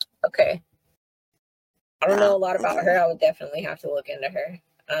 Okay. I don't know a lot about her. I would definitely have to look into her.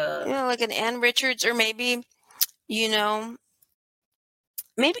 Like an Ann Richards, or maybe,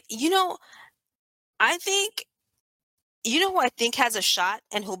 I think, you know who I think has a shot,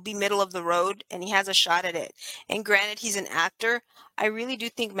 and he'll be middle of the road, and he has a shot at it. And granted, he's an actor. I really do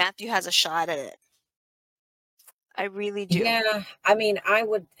think Matthew has a shot at it. I really do. Yeah, I mean, I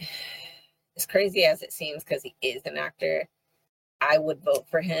would, as crazy as it seems, because he is an actor, I would vote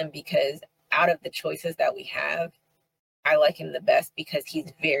for him because out of the choices that we have, I like him the best because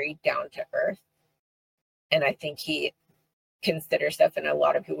he's very down to earth. And I think he considers stuff, and a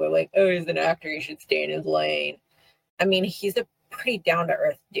lot of people are like, oh, he's an actor, he should stay in his lane. I mean, he's a pretty down to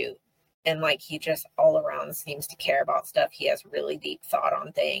earth dude. And like, he just all around seems to care about stuff. He has really deep thought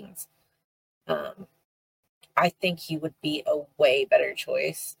on things. I think he would be a way better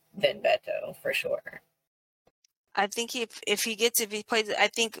choice than Beto for sure. I think if he plays, I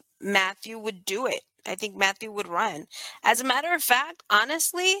think Matthew would do it. I think Matthew would run. As a matter of fact,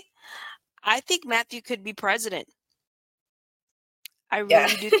 honestly, I think Matthew could be president. I Yeah.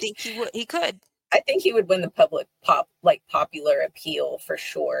 really do think he would. He could. I think he would win the popular appeal for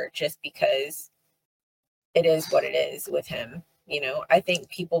sure, just because it is what it is with him. You know, I think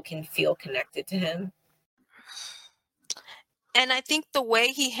people can feel connected to him. And I think the way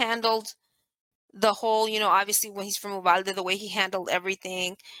he handled the whole, obviously when he's from Uvalde, the way he handled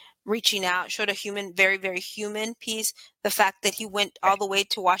everything, reaching out, showed a human, very, very human piece. The fact that he went all the way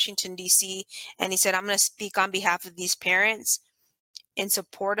to Washington, D.C., and he said, I'm going to speak on behalf of these parents in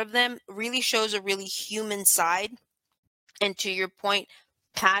support of them, really shows a really human side. And to your point,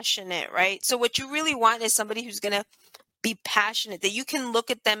 passionate, right? So what you really want is somebody who's going to be passionate, that you can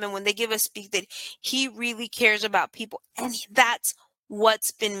look at them and when they give a speak that he really cares about people. And that's what's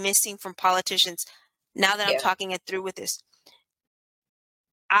been missing from politicians. Now that I'm Yeah. talking it through with this,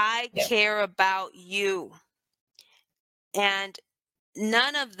 I Yeah. care about you. And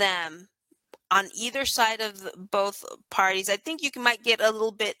none of them on either side of both parties, I think you might get a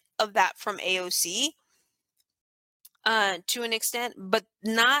little bit of that from AOC to an extent, but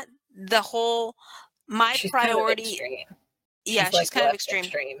not the whole, my She's kind of priority. extreme. Yeah, She's she's like kind of left extreme.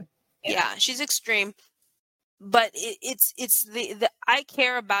 extreme. Yeah, she's extreme. But it's the I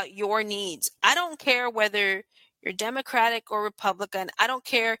care about your needs. I don't care whether you're Democratic or Republican. I don't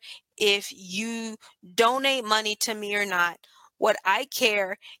care if you donate money to me or not. What I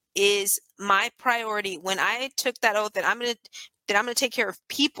care is my priority. When I took that oath that I'm gonna take care of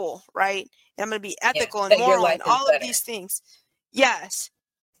people, right? And I'm gonna be Yeah. ethical and That your moral and life is all of better. these things. Yes.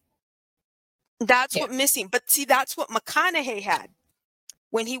 That's Yeah. what missing. But see, that's what McConaughey had.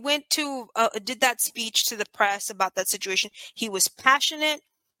 When he went to did that speech to the press about that situation, he was passionate.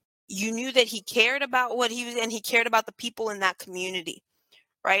 You knew that he cared about what he was, and he cared about the people in that community,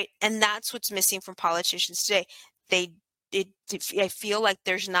 right? And that's what's missing from politicians today. They I feel like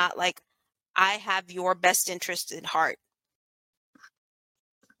there's not like, I have your best interest at heart.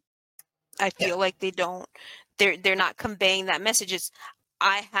 I Yeah. feel like they don't. They're not conveying that message. It's,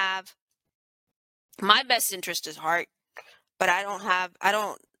 I have my best interest at heart, but I don't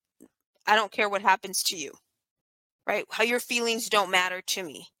care what happens to you, right? How your feelings don't matter to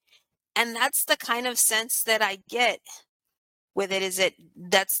me. And that's the kind of sense that I get with it, is that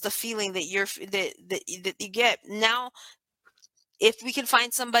that's the feeling that that you get. Now, if we can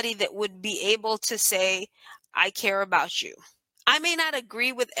find somebody that would be able to say, I care about you. I may not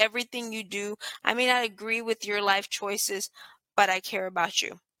agree with everything you do. I may not agree with your life choices, but I care about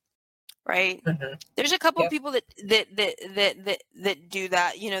you. Right? Mm-hmm. There's a couple of Yep. people that do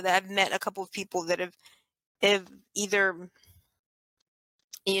that, that I've met a couple of people that have either,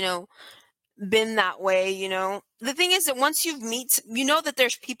 you know, been that way. The thing is that once you've meet, that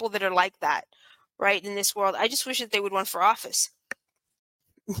there's people that are like that, right, in this world. I just wish that they would run for office.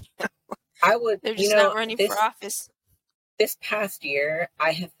 I would, They're just not running for office. This past year,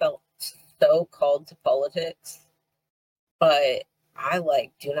 I have felt so called to politics, but I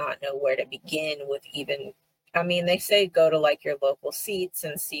do not know where to begin with even. I mean, they say go to your local seats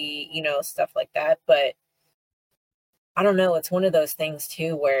and see, stuff like that, but I don't know. It's one of those things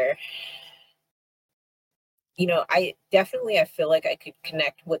too where, I feel like I could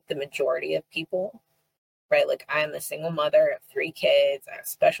connect with the majority of people, right? Like, I'm a single mother of 3 kids. I have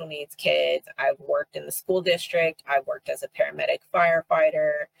special needs kids. I've worked in the school district. I've worked as a paramedic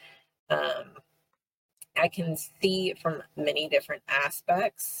firefighter. I can see from many different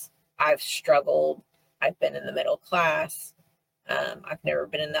aspects. I've struggled. I've been in the middle class. I've never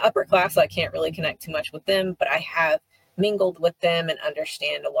been in the upper class, so I can't really connect too much with them, but I have mingled with them and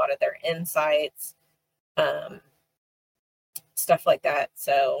understand a lot of their insights, stuff like that.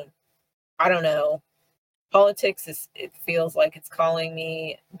 So I don't know. Politics it feels like it's calling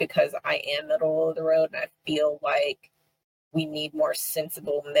me because I am middle of the road, and I feel like we need more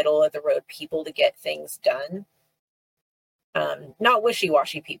sensible, middle of the road people to get things done. Not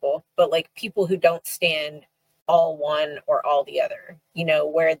wishy-washy people, but like people who don't stand all one or all the other, you know,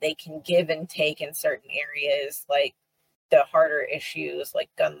 where they can give and take in certain areas, like the harder issues like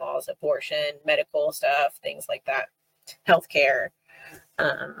gun laws, abortion, medical stuff, things like that, healthcare.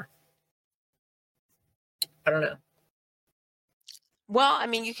 I don't know. Well, I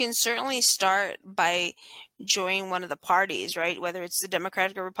mean, you can certainly start by joining one of the parties, right? Whether it's the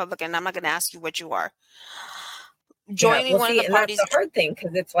Democratic or Republican. I'm not going to ask you what you are. Yeah, Joining well, one of the see, and that's parties, the hard thing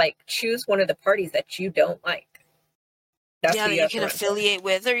because it's like choose one of the parties that you don't like. That's yeah, who that you you have to can run for. affiliate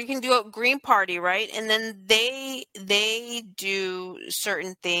with, or you can do a Green Party, right? And then they do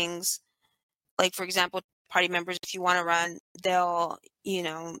certain things. Like, for example, party members, if you want to run, they'll,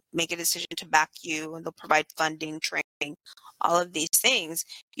 make a decision to back you, and they'll provide funding, training, all of these things.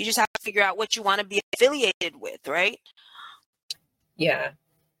 You just have to figure out what you want to be affiliated with, right? Yeah.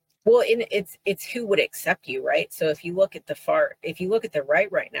 Well, and it's who would accept you, right? So if you look at the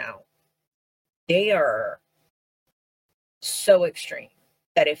right now, they are so extreme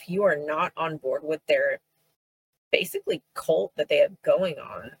that if you are not on board with their basically cult that they have going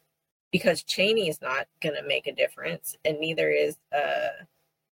on, because Cheney is not going to make a difference, and neither is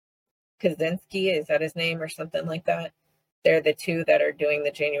Kaczynski, is that his name or something like that? They're the two that are doing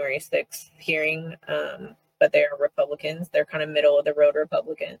the January 6th hearing, but they are Republicans. They're kind of middle of the road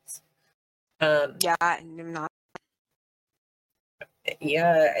Republicans. Yeah, I'm not.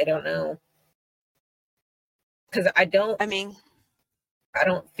 Yeah, I don't know. Because I mean, I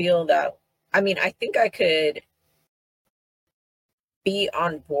don't feel that. I mean, I think I could be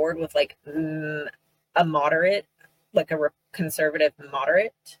on board with like a moderate, like a conservative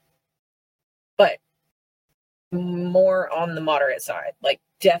moderate, but more on the moderate side, like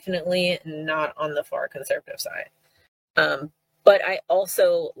definitely not on the far conservative side. But I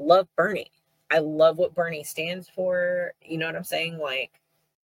also love Bernie. I love what Bernie stands for. You know what I'm saying? Like,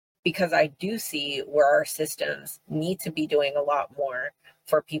 because I do see where our systems need to be doing a lot more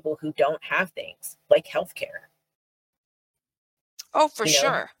for people who don't have things like healthcare. oh, for You know,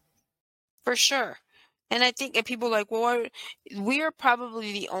 sure. For sure. And I think, and people are like, well, we are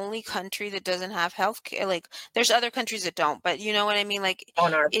probably the only country that doesn't have health care. Like, there's other countries that don't, but you know what I mean? Like,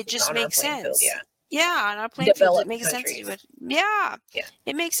 on our it just on our makes playing field, sense. yeah, Yeah, on our playing fields, it developed makes sense to do countries, it. Yeah, yeah.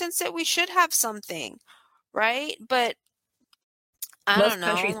 it makes sense that we should have something, right? But I don't Most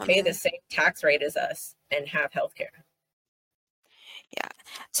countries know. I pay the mean, same tax rate as us and have healthcare. yeah,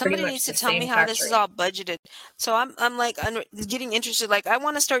 Pretty somebody much needs to the tell me same how tax this is rate. all budgeted. So I'm like getting interested. Like, I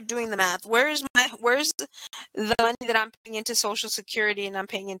want to start doing the math. Where's the money that I'm paying into Social Security and I'm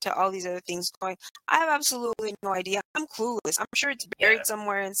paying into all these other things going? I have absolutely no idea. I'm clueless. I'm sure it's Yeah. buried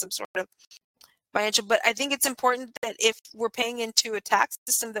somewhere in some sort of financial. But I think it's important that if we're paying into a tax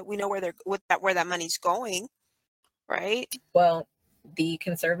system, that we know where that money's going, right? Well, the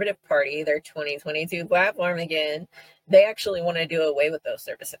Conservative Party, their 2022 platform again, they actually want to do away with those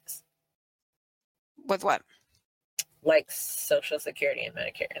services, With what? like Social Security and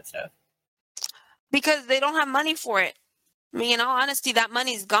Medicare and stuff. Because they don't have money for it. I mean, in all honesty, that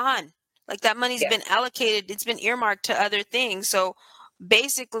money's gone. Like, that money's Yeah. been allocated, it's been earmarked to other things. So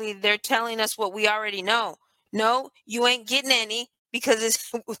basically, they're telling us what we already know. No, you ain't getting any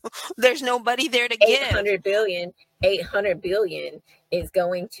because there's nobody there to give. 800 billion, 800 billion is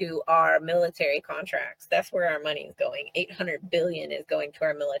going to our military contracts. That's where our money is going. 800 billion is going to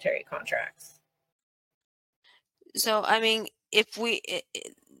our military contracts. So, I mean,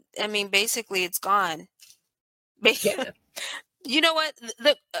 I mean, basically, it's gone. Yeah. You know what?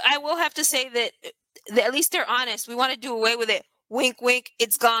 I will have to say that at least they're honest. We want to do away with it. Wink, wink.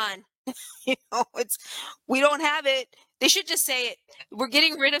 It's gone. It's we don't have it. They should just say it. We're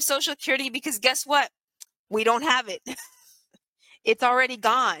getting rid of Social Security because guess what? We don't have it. It's already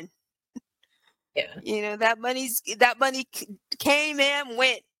gone. Yeah. That money came and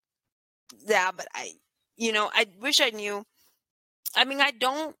went. Yeah, but I wish I knew. I mean,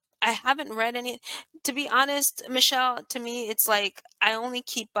 I haven't read any. To be honest, Michelle, to me, it's like I only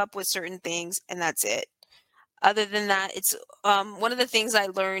keep up with certain things, and that's it. Other than that, it's one of the things I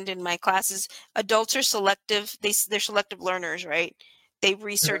learned in my classes. Adults are selective. They're selective learners, right? They Mhm.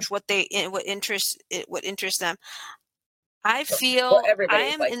 research what interests them. I Well, feel I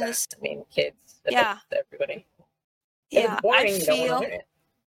everybody's am like in that. this. I mean, kids, adults, Yeah, everybody. If it's yeah. I boring, you don't want to feel. learn it.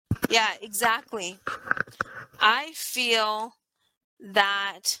 Yeah, exactly. I feel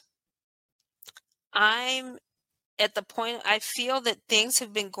that I'm at the point. I feel that things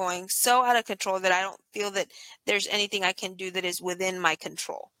have been going so out of control that I don't feel that there's anything I can do that is within my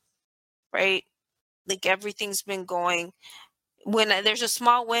control. Right? Like everything's been going, when there's a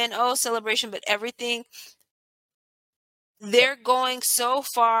small win, oh, celebration, but everything, they're going so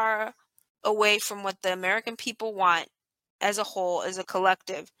far away from what the American people want as a whole, as a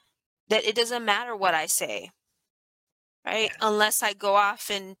collective, that it doesn't matter what I say, right? Yeah. Unless I go off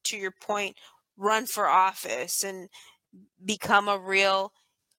and, to your point, run for office and become a real,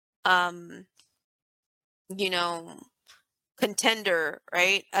 you know, contender,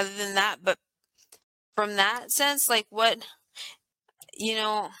 right? Other than that, but from that sense, like what, you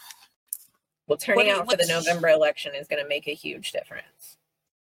know, Well, turning out for the what's, November election is going to make a huge difference,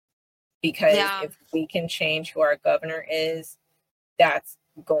 because yeah, if we can change who our governor is, that's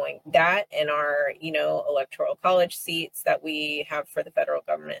that and our, electoral college seats that we have for the federal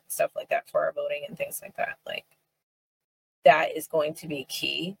government, stuff like that, for our voting and things like that. Like, that is going to be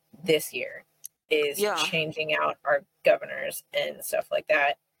key this year, is yeah, changing out our governors and stuff like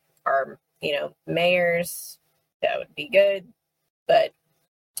that. Our, mayors, that would be good. But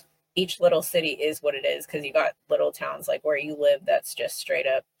each little city is what it is, because you got little towns like where you live that's just straight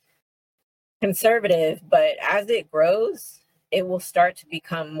up conservative. But as it grows, it will start to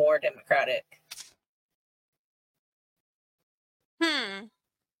become more democratic.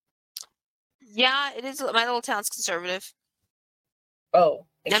 yeah, it is. My little town's conservative. Oh,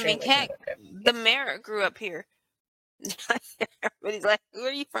 I mean, extremely heck, conservative. the mayor grew up here. Everybody's like, "Where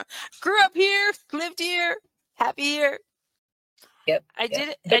are you from?" Grew up here, lived here, happy here. Yep, I yep. did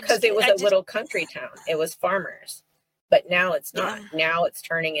it. Because it was I a did. little country town. It was farmers. But now it's Yeah, not. Now it's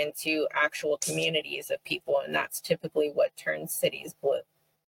turning into actual communities of people, and that's typically what turns cities blue.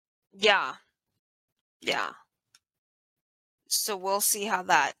 yeah, yeah. So we'll see how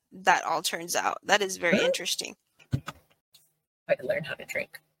that all turns out. That is very interesting. I could learn how to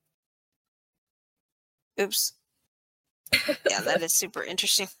drink. Oops. Yeah, that is super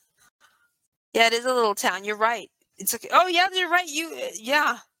interesting. Yeah, it is a little town. You're right. It's okay. Oh yeah, you're right.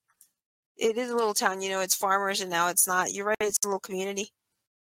 Yeah, it is a little town. It's farmers, and now it's not. You're right. It's a little community.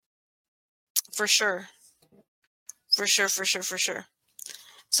 For sure. For sure. For sure. For sure.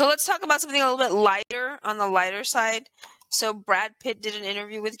 So let's talk about something a little bit lighter, on the lighter side. So Brad Pitt did an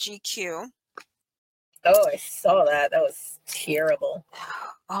interview with GQ. Oh, I saw that. That was terrible.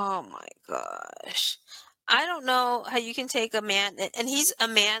 Oh my gosh. I don't know how you can take a man, and he's a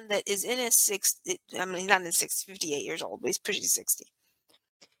man that is in his 60s. I mean, he's not in his 60s, 58 years old, but he's pushing 60.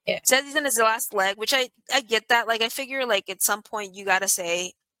 Yeah. Says he's in his last leg, which I get that. Like, I figure, like, at some point you got to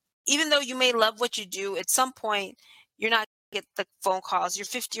say, even though you may love what you do, at some point you're not get the phone calls. You're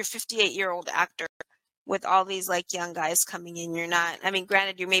 58-year-old actor with all these like young guys coming in. You're not, I mean,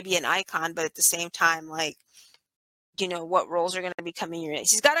 granted, you're maybe an icon, but at the same time, like, what roles are going to be coming your way.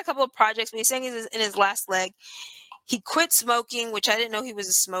 He's got a couple of projects, but he's saying he's in his last leg. He quit smoking, which I didn't know he was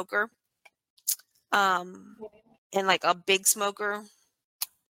a smoker. And like a big smoker,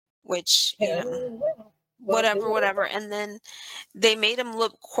 which, Yeah. whatever. And then they made him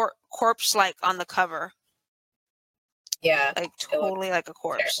look corpse-like on the cover. Yeah. Like totally like a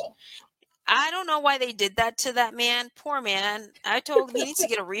corpse. Terrible. I don't know why they did that to that man. Poor man. I told him he needs to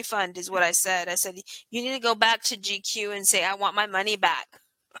get a refund, is what I said. I said, you need to go back to GQ and say, I want my money back.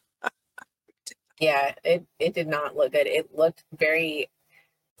 Yeah, it did not look good. It looked very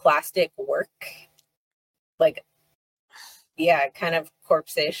plastic work. Like, yeah, kind of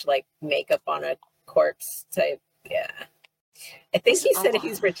corpse-ish, like makeup on a corpse type. Yeah. I think he said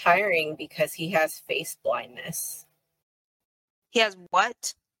he's retiring because he has face blindness. He has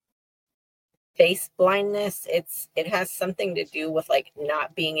what? Face blindness. It has something to do with like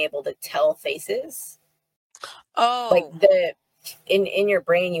not being able to tell faces. Oh. Like in your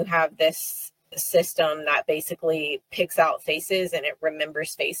brain you have this system that basically picks out faces and it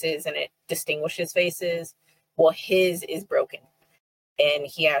remembers faces and it distinguishes faces. Well, his is broken. And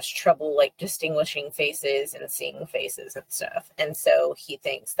he has trouble like distinguishing faces and seeing faces and stuff. And so he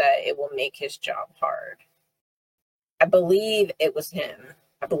thinks that it will make his job hard. I believe it was him.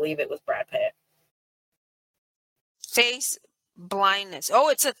 I believe it was Brad Pitt. Face blindness. Oh,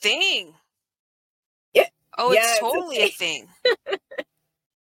 it's a thing. Yeah. Oh, yeah, it's totally a thing.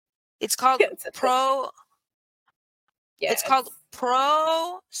 It's called it's It's called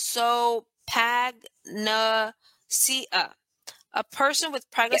prosopagnosia. A person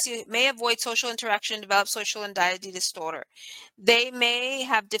with pregnancy may avoid social interaction and develop social anxiety disorder. They may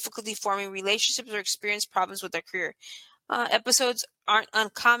have difficulty forming relationships or experience problems with their career. Episodes aren't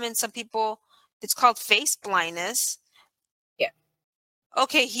uncommon. Some people, it's called face blindness. Yeah.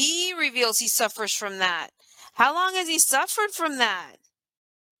 Okay, he reveals he suffers from that. How long has he suffered from that?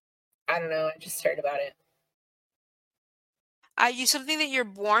 I don't know. I just heard about it. Are you something that you're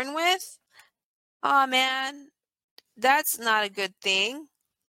born with? Oh man, that's not a good thing.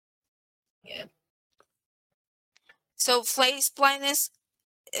 Yeah. So face blindness,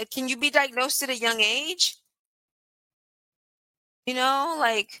 can you be diagnosed at a young age? You know,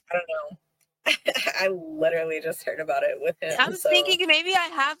 like I don't know. I literally just heard about it with him. I'm So thinking maybe I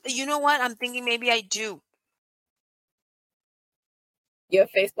have, you know what? I'm thinking maybe I do. you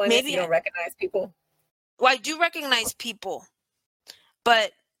have face blindness, you Maybe don't recognize people? well, I do recognize people,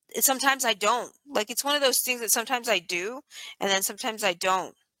 but sometimes I don't. Like it's one of those things that sometimes I do, and then sometimes I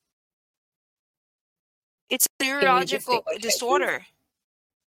don't. It's a Can you neurological distinguish faces? disorder.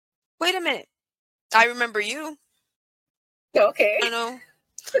 Wait a minute. I remember you. Okay. I don't know.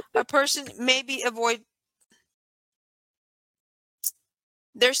 A person maybe avoid.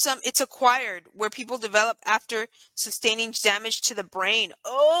 There's some. It's acquired where people develop after sustaining damage to the brain.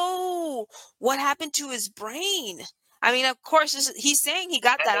 Oh, what happened to his brain? I mean, of course, he's saying he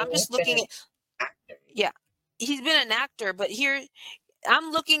got I that. mean, I'm he's just been looking an at. actor. Yeah, he's been an actor, but here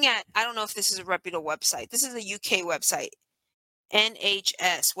I'm looking at. I don't know if this is a reputable website. This is a UK website.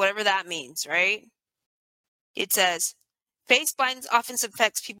 NHS, whatever that means, right? It says face blindness often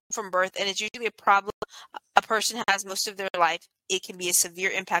affects people from birth and it's usually a problem a person has most of their life. It can be a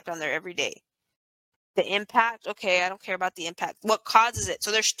severe impact on their everyday. The impact, okay, I don't care about the impact. What causes it?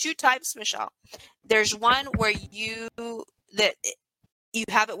 So there's two types, Michelle. There's one where that you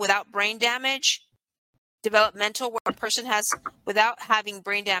have it without brain damage, developmental where a person has without having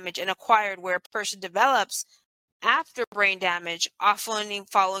brain damage, and acquired where a person develops after brain damage, often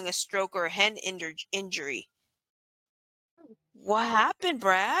following a stroke or a head injury. What happened,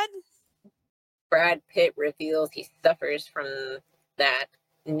 Brad? Brad Pitt reveals he suffers from that.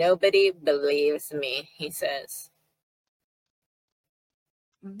 Nobody believes me, he says.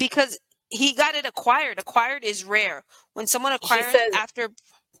 Because he got it acquired. Acquired is rare. When someone She acquires says, after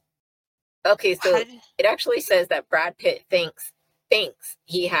okay, how so did, it actually says that Brad Pitt thinks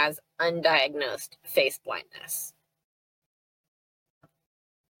he has undiagnosed face blindness.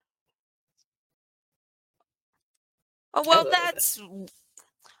 oh I well believe it. that's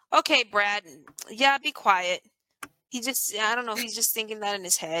okay, Brad. Yeah, be quiet. He just I don't know, he's just thinking that in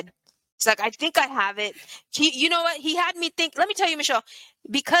his head. It's like I think I have it. You know what? He had me think. Let me tell you, Michelle,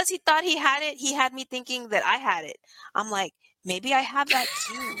 because he thought he had it, he had me thinking that I had it. I'm like, maybe I have that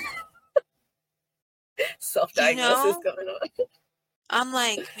too. You Self-diagnosis know? going on. I'm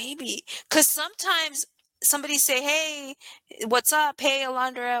like, maybe. Because sometimes somebody say, hey, what's up? Hey,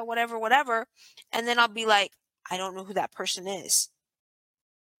 Alondra, whatever, whatever. And then I'll be like, I don't know who that person is.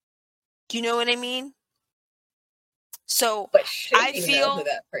 Do you know what I mean? So But should I you know who feel,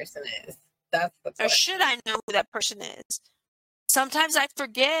 that person is? That's the or question. should I know who that person is? Sometimes I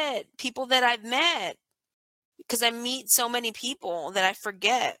forget people that I've met because I meet so many people that I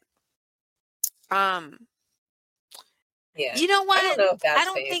forget. Um, Yeah. you know I don't what? know if I that's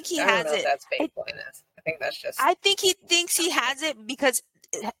don't face. think he I don't has know if it. that's face blindness. I think that's just I think he thinks he has it because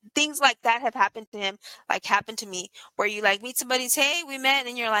things like that have happened to him, like happened to me, where you like meet somebody, say, hey, we met,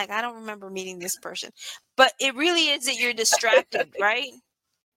 and you're like, I don't remember meeting this person. But it really is that you're distracted, right?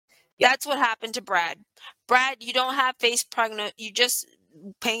 yeah, That's what happened to Brad. Brad, you don't have face progno, you just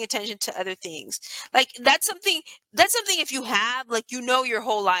paying attention to other things. Like that's something if you have, like you know your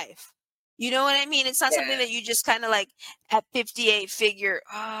whole life. You know what I mean? It's not something yeah, that you just kind of like at 58 figure,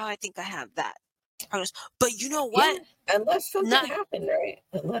 oh, I think I have that. But you know yeah. what? Unless something Not happened, right?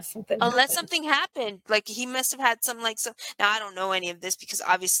 Unless something unless happened. something happened. Like he must have had some like some now I don't know any of this because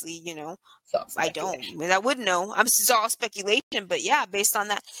obviously, It's all I don't. I speculation. mean, I wouldn't know. This is all speculation, but yeah, based on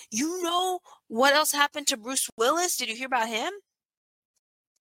that. You know what else happened to Bruce Willis? Did you hear about him?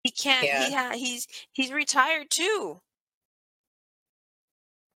 He can't Yeah, he's retired too.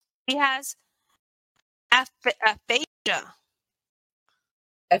 He has aphasia.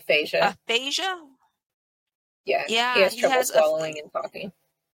 aphasia. Aphasia? Yeah, he Yeah, has he trouble has swallowing and talking.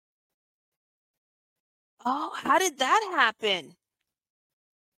 Oh, how did that happen?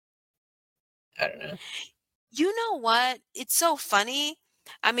 I don't know. You know what? It's so funny.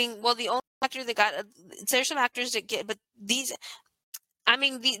 I mean, well, the only actor that got there's some actors that get, but these, I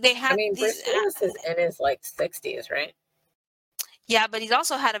mean, they I had mean, these. Bruce Willis is in his like 60s, right? Yeah, but he's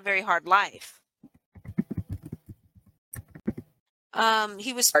also had a very hard life.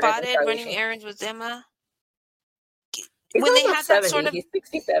 He was Harder than spotted Charlie running Sheen. errands with Emma He's when they almost have that sort 70. of. He's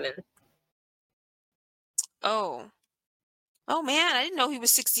 67. Oh, oh man, I didn't know he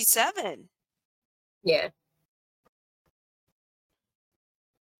was 67. Yeah.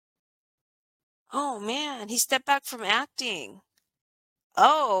 Oh man, he stepped back from acting.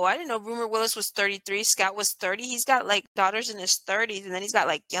 Oh, I didn't know Rumor Willis was 33. Scout was 30. He's got like daughters in his 30s, and then he's got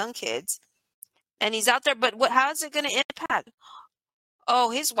like young kids. and he's out there, but how is it going to impact? Oh,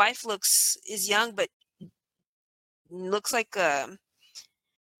 his wife is young, but looks like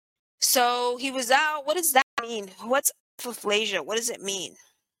so he was out. What does that mean? What's aphasia? What does it mean?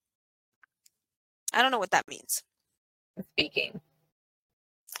 I don't know what that means. Speaking.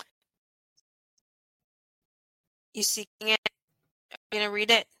 You seeking it? Are you gonna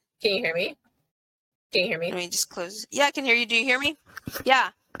read it? Can you hear me? Can you hear me? Let me just close. Yeah, I can hear you. Do you hear me? Yeah.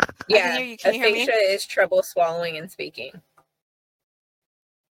 Yeah. I can hear you. Can you hear me? Aphasia is trouble swallowing and speaking.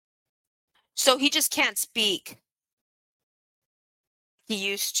 So he just can't speak. He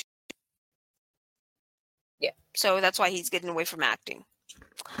used to. Yeah. So that's why he's getting away from acting.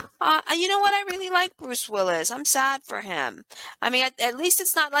 You know what? I really like Bruce Willis. I'm sad for him. I mean, at least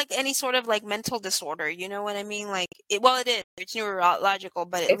it's not like any sort of like mental disorder. You know what I mean? Like, well, it is. It's neurological,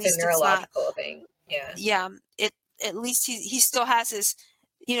 but at It's a least it's not. neurological thing. Yeah. Yeah. At least he still has his.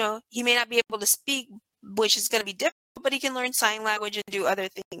 You know, he may not be able to speak, which is going to be difficult, but he can learn sign language and do other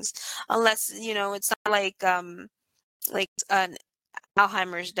things. Unless it's not like an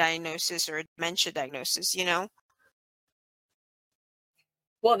Alzheimer's diagnosis or a dementia diagnosis.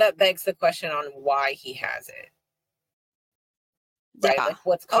 Well, that begs the question on why he has it. Right? Yeah. Like,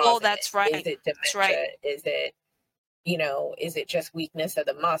 what's causing that's it? right. Is it dementia? That's right. Is it, is it just weakness of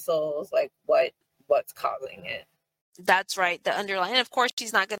the muscles? Like, what's causing it? That's right. The underlying, and of course,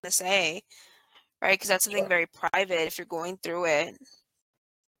 she's not going to say, right? Because that's something Sure. very private if you're going through it. And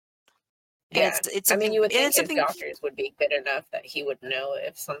Yeah. it's I mean, you would think his something. doctors would be good enough that he would know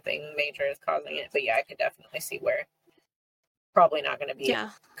if something major is causing it. But yeah, I could definitely see where probably not going to be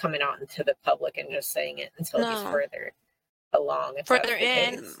coming out into the public and just saying it until he's further along. If Further that's the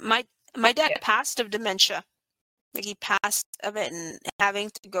in, case. my dad passed of dementia. Like he passed of it and having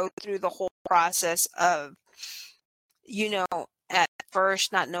to go through the whole process of, at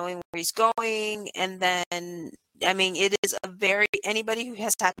first not knowing where he's going. And then, I mean, it is anybody who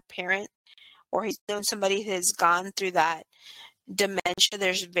has had a parent or he's known somebody who has gone through that dementia,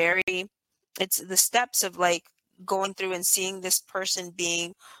 it's the steps of like going through and seeing this person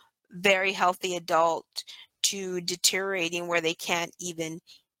being very healthy adult to deteriorating where they can't even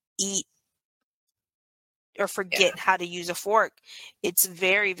eat or forget how to use a fork. It's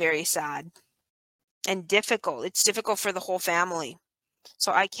very, very sad and difficult. It's difficult for the whole family.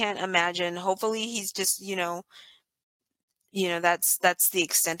 So I can't imagine. Hopefully he's just, that's the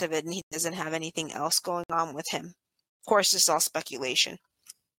extent of it and he doesn't have anything else going on with him. Of course, it's all speculation.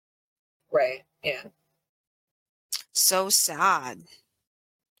 Right. Yeah. So sad.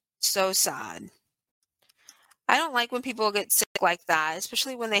 So sad. I don't like when people get sick like that,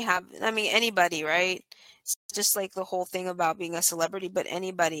 especially when they have, I mean, anybody, right? It's just like the whole thing about being a celebrity, but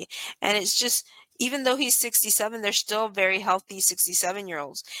anybody. And it's just, even though he's 67, they're still very healthy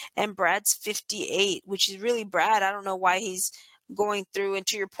 67-year-olds. And Brad's 58, which is really Brad. I don't know why he's going through. And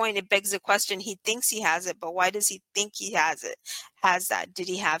to your point, it begs the question, he thinks he has it, but why does he think he has that? Did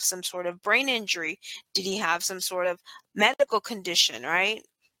he have some sort of brain injury? Did he have some sort of medical condition, right?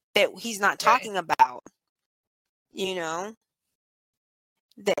 That he's not talking about?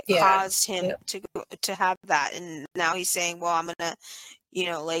 That caused him to have that. And now he's saying, well, I'm going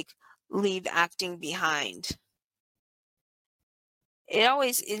to, like leave acting behind. It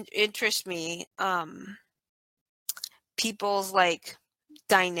always interests me, people's like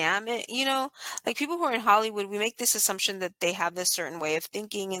dynamic, like people who are in Hollywood, we make this assumption that they have this certain way of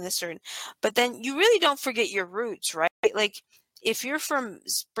thinking and but then you really don't forget your roots, right? Like if you're from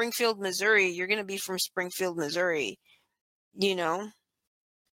Springfield, Missouri, you're going to be from Springfield, Missouri,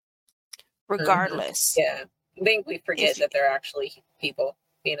 regardless. Yeah. I think we forget that they're actually people,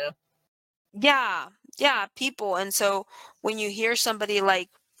 Yeah, people. And so when you hear somebody like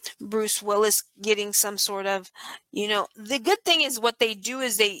Bruce Willis getting some sort of, the good thing is what they do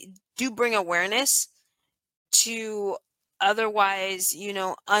is they do bring awareness to otherwise,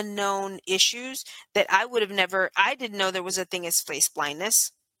 unknown issues that I didn't know there was a thing as face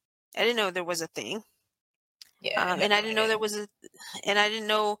blindness. I didn't know there was a thing. Yeah. And I didn't know there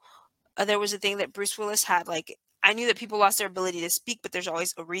was a thing that Bruce Willis had. Like, I knew that people lost their ability to speak, but there's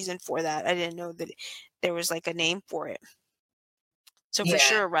always a reason for that. I didn't know that there was like a name for it. So for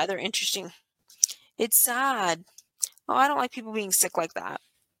sure, rather interesting. It's sad. Oh, I don't like people being sick like that.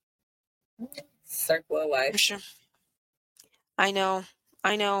 Circle of life. For sure. I know.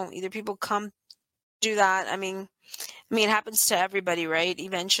 Either people come do that. I mean, it happens to everybody, right?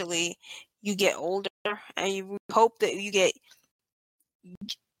 Eventually, you get older, and you hope that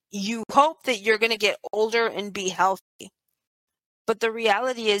you're going to get older and be healthy. But the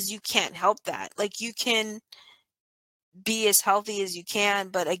reality is you can't help that. Like you can be as healthy as you can,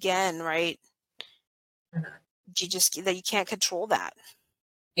 but again, right? you can't control that.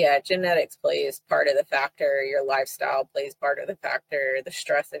 Yeah, genetics plays part of the factor. Your lifestyle plays part of the factor. The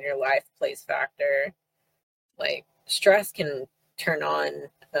stress in your life plays factor. Like stress can turn on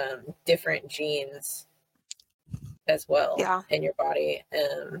different genes as well Yeah. in your body.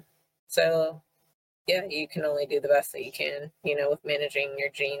 So yeah, you can only do the best that you can, with managing your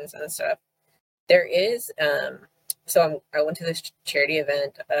genes and stuff. There is, I went to this charity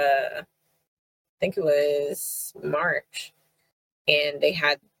event, I think it was March, and they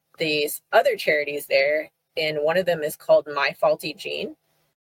had these other charities there, and one of them is called My Faulty Gene,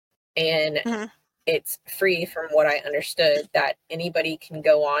 and Mm-hmm. it's free from what I understood, that anybody can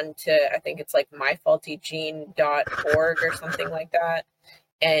go on to, I think it's like myfaultygene.org or something like that,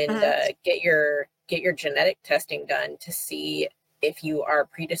 and Mm-hmm. get your genetic testing done to see if you are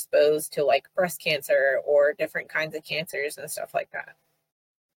predisposed to like breast cancer or different kinds of cancers and stuff like that,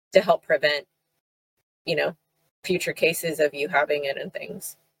 to help prevent, future cases of you having it and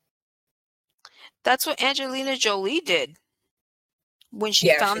things. That's what Angelina Jolie did when she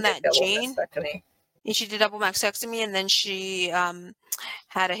Yeah, she found did that double gene. mastectomy. And she did double mastectomy, and then she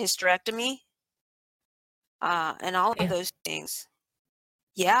had a hysterectomy, and all of Yeah, those things.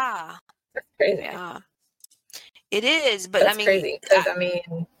 Yeah, that's crazy. yeah, it is. But I That's mean, crazy because I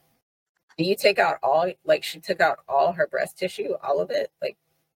mean, do you take out all, like, she took out all her breast tissue, all of it? Like,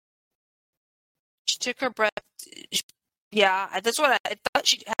 she took her breath. Yeah, that's what I thought.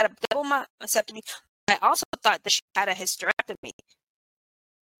 She had a double mastectomy. I also thought that she had a hysterectomy.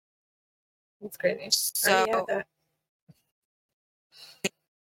 it's crazy. So Yeah, that. I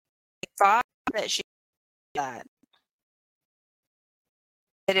thought that she had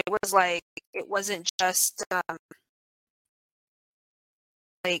that it was like it wasn't just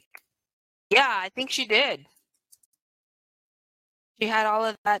like yeah. I think she did. She had all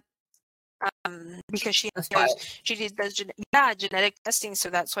of that because That's wild. she did those genetic testing, so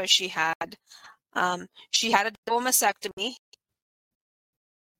that's why she had a double mastectomy,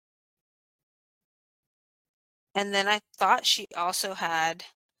 and then I thought she also had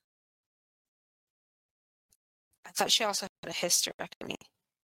a hysterectomy.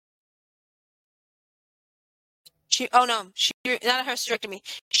 Oh no, she not a hysterectomy.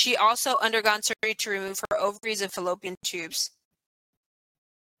 She also undergone surgery to remove her ovaries and fallopian tubes.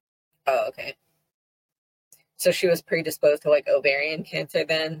 Oh, okay. So she was predisposed to like ovarian cancer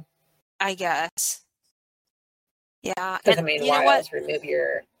then? I guess. Yeah, Because I and mean, you know why what? else remove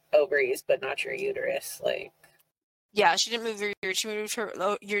your ovaries but not your uterus? Like, Yeah, she didn't move her uterus. She moved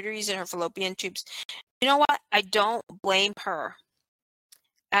her uterus and her fallopian tubes. You know what? I don't blame her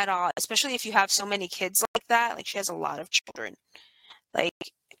at all, especially if you have so many kids like that. Like she has a lot of children. Like,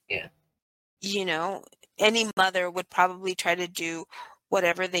 yeah, you know, any mother would probably try to do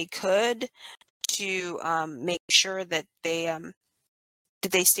whatever they could to make sure that they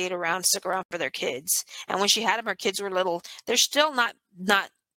stuck around for their kids. And when she had them, her kids were little. They're still not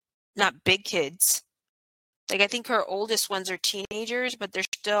big kids. Like I think her oldest ones are teenagers, but they're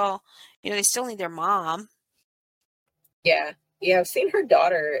still, they still need their mom. yeah, yeah. I've seen her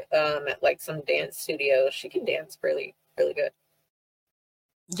daughter at like some dance studio. She can dance really, really good.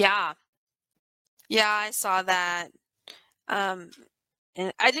 Yeah. Yeah, I saw that. Um,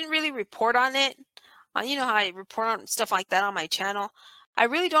 and I didn't really report on it. You know how I report on stuff like that on my channel. I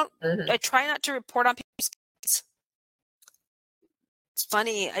really don't. Hmm. I try not to report on people's kids. It's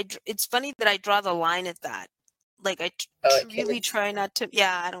funny. It's funny that I draw the line at that. Like Oh, at really kids. try not to.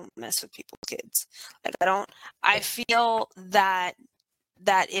 Yeah, I don't mess with people's kids. Like I don't. I Yeah, feel that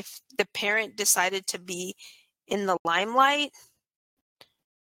if the parent decided to be in the limelight,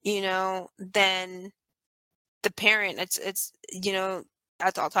 then the parent, it's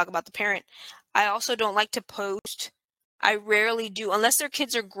I'll talk about the parent. I also don't like to post. I rarely do unless their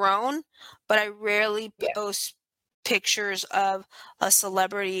kids are grown, but I rarely yeah, post pictures of a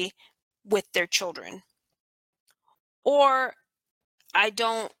celebrity with their children. Or I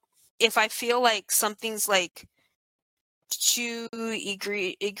don't if I feel like something's like too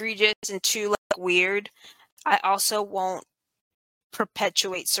egregious and too like weird, I also won't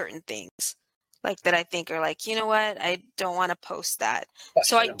perpetuate certain things like that I think are like, you know what, I don't want to post that.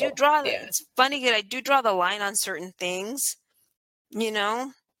 So questionable. Yeah, it's funny that I do draw the line on certain things, you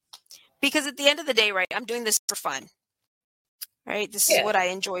know, because at the end of the day, right, I'm doing this for fun, right? This is yeah, what I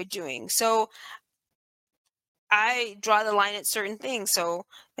enjoy doing. So I draw the line at certain things. So,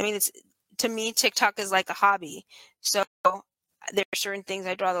 I mean, it's to me, TikTok is like a hobby. So there are certain things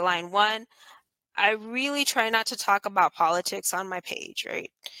I draw the line. One, I really try not to talk about politics on my page, right?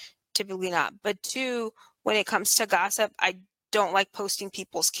 Typically not. But two, when it comes to gossip, I don't like posting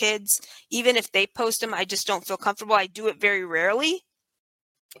people's kids. Even if they post them, I just don't feel comfortable. I do it very rarely,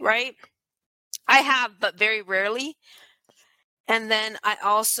 right? I have, but very rarely. And then I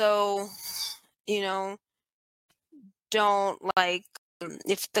also, don't like,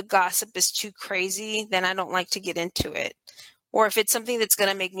 if the gossip is too crazy, then I don't like to get into it. Or if it's something that's going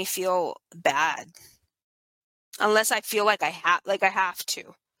to make me feel bad, unless I feel like I have to.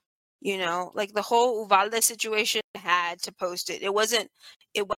 Like the whole Uvalde situation, had to post it. It wasn't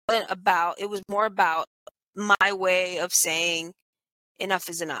about, it was more about my way of saying enough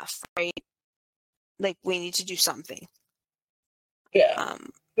is enough, right? Like, we need to do something. Yeah, Um,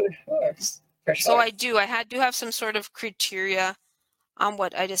 for sure. For so sure. I had to have some sort of criteria on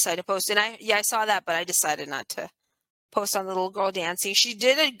what I decided to post. And I saw that, but I decided not to post on the little girl dancing. She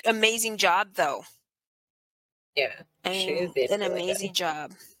did an amazing job, though. Yeah, I she mean, did an really amazing good.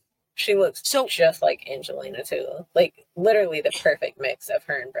 job. She looks So, just like Angelina too. Like literally the perfect mix of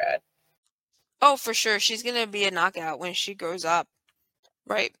her and Brad. oh, for sure, she's gonna be a knockout when she grows up,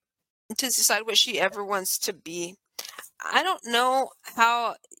 right? To decide what she ever wants to be. I don't know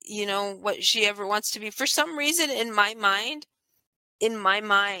how, what she ever wants to be. For some reason, in my mind,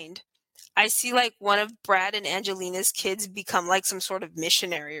 I see like one of Brad and Angelina's kids become like some sort of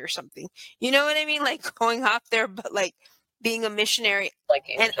missionary or something. You know what I mean? Like going off there, but like being a missionary. Like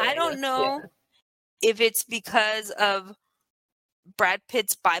And I Angelina. don't Yeah. know if it's because of Brad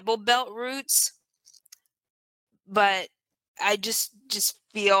Pitt's Bible Belt roots, but I just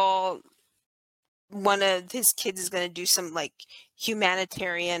feel one of his kids is going to do some like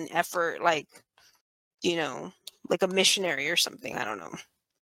humanitarian effort, like, you know, like a missionary or something. I don't know.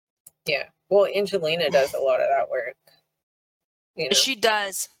 Yeah. Well, Angelina does a lot of that work, you know? She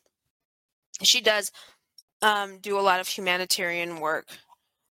does. She does do a lot of humanitarian work,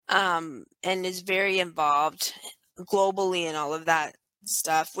 and is very involved globally and all of that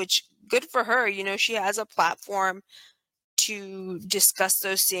stuff, which good for her. She has a platform to discuss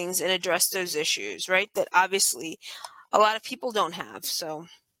those things and address those issues, right? That obviously a lot of people don't have. So,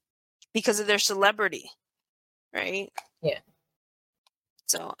 because of their celebrity, right? Yeah.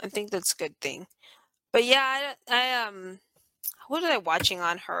 So I think that's a good thing. But yeah, what was I watching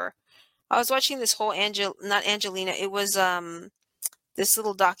on her? I was watching this whole not Angelina. It was this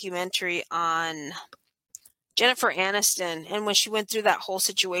little documentary on Jennifer Aniston, and when she went through that whole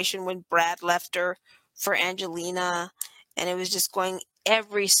situation when Brad left her for Angelina, and it was just going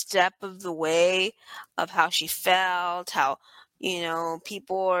every step of the way of how she felt, how,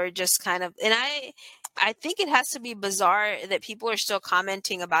 people are just kind of, and I think it has to be bizarre that people are still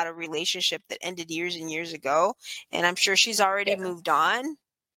commenting about a relationship that ended years and years ago, and I'm sure she's already Yeah. moved on,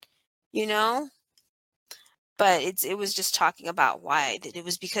 you know? But it was just talking about why, that it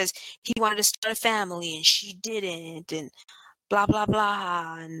was because he wanted to start a family and she didn't, and blah blah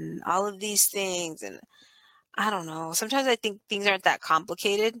blah, and all of these things. And I don't know, sometimes I think things aren't that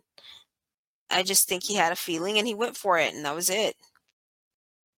complicated. I just think he had a feeling and he went for it, and that was it.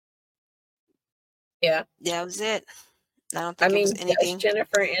 Yeah. Yeah, that was it. I don't I think it was mean, does anything.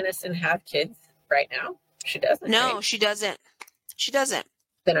 Jennifer Aniston have kids right now? She doesn't, No, right? she doesn't. She doesn't.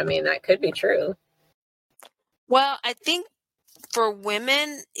 Then I mean that could be true. Well, I think for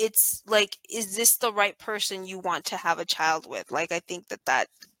women, it's like, is this the right person you want to have a child with? Like, I think that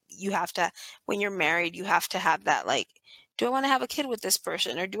you have to, when you're married, you have to have that, like, do I want to have a kid with this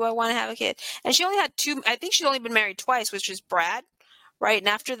person, or do I want to have a kid? And she only had two. I think she'd only been married twice, which was Brad, right? And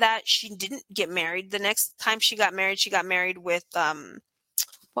after that, she didn't get married. The next time she got married with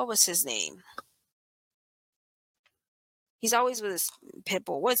what was his name? He's always with his pit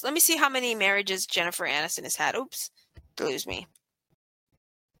bull. Let me see how many marriages Jennifer Aniston has had. Oops, lose me.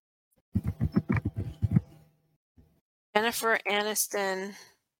 Jennifer Aniston.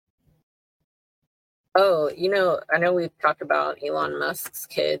 Oh, I know we've talked about Elon Musk's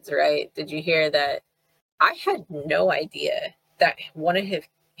kids, right? Did you hear that? I had no idea that one of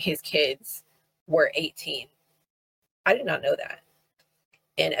his kids were 18. I did not know that.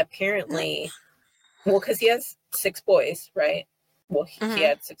 And apparently, well, because he has six boys, right? Well, he Mm-hmm.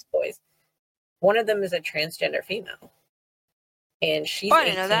 had six boys. One of them is a transgender female, and Oh, she's I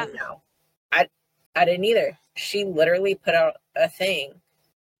didn't know that. 18 now. I I didn't either. She literally put out a thing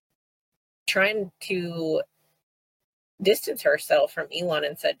trying to distance herself from Elon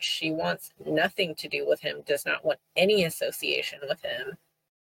and said she wants nothing to do with him, does not want any association with him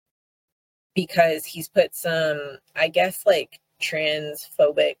because he's put some, I guess, like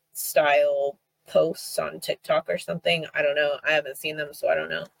transphobic style posts on TikTok or something. I don't know. I haven't seen them, so I don't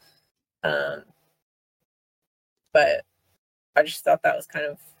know. Um, but I just thought that was kind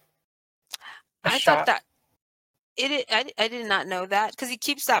of a I thought shock. that I did not know that because he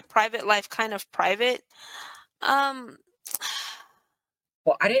keeps that private life kind of private. Um,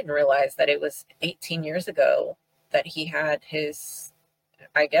 Well, I didn't realize that it was 18 years ago that he had his,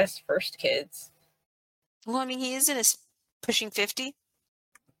 I guess, first kids. well, I mean, he is in his pushing 50.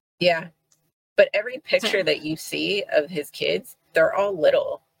 Yeah. But every picture that you see of his kids, they're all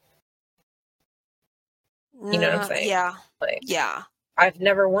little. You know what I'm saying? Yeah, Like, yeah. I've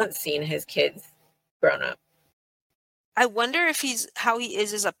never once seen his kids grown up. I wonder if how he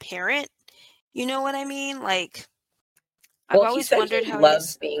is as a parent. You know what I mean? Like, I've Well, he always said he wondered how he loves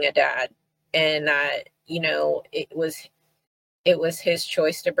is. being a dad and that, it was his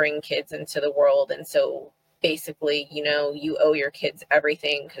choice to bring kids into the world. And so basically, you owe your kids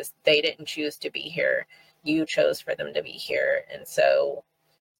everything because they didn't choose to be here. You chose for them to be here. And so,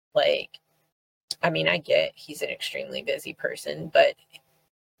 like, I mean, I get he's an extremely busy person, but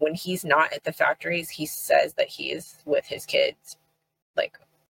when he's not at the factories, he says that he is with his kids. Like,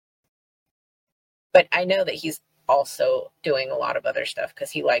 but I know that he's also doing a lot of other stuff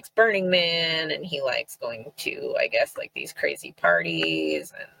because he likes Burning Man and he likes going to, I guess, like these crazy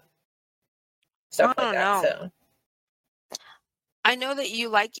parties and I stuff like don't that. know. So I know that you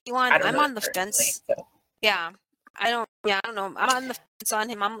like Elon. I don't I'm know him on the personally. fence. So Yeah. I don't. Yeah, I don't know. I'm on the fence on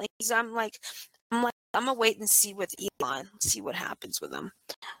him. I'm gonna wait and see with Elon. See what happens with him.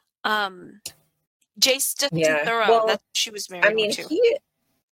 Um, Justin yeah, Thoreau. well, That's who she was I married mean, to.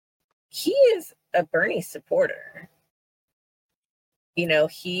 he is a Bernie supporter.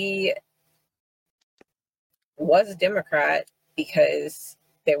 He was a Democrat because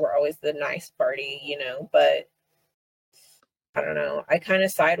they were always the nice party, but I don't know. I kind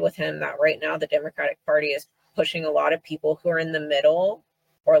of side with him that right now the Democratic Party is pushing a lot of people who are in the middle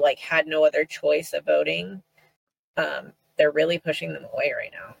or like had no other choice of voting. They're really pushing them away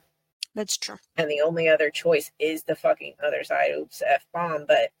right now. That's true. And the only other choice is the fucking other side. Oops, F bomb,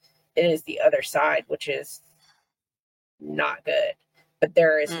 but it is the other side, which is not good. But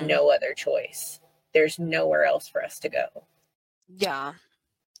there is Mm. no other choice. There's nowhere else for us to go. Yeah.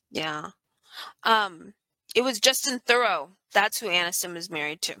 Yeah. It was Justin Thoreau. That's who Aniston is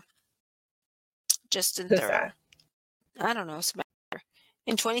married to. Justin Who's Thoreau. that? I don't know.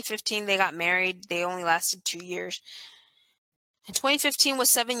 In 2015, they got married. They only lasted 2 years. And 2015 was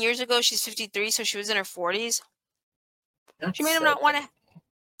 7 years ago. She's 53, so she was in her 40s. She That's made him so not want crazy. to.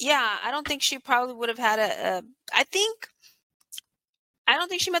 Yeah, I don't think she probably would have had I think. I don't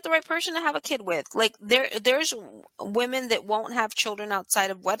think she met the right person to have a kid with. Like there's women that won't have children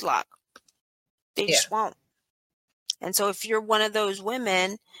outside of wedlock. They Yeah, just won't. And so if you're one of those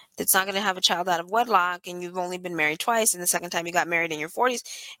women that's not going to have a child out of wedlock and you've only been married twice and the second time you got married in your 40s,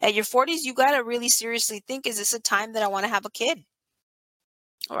 at your 40s you got to really seriously think, is this a time that I want to have a kid?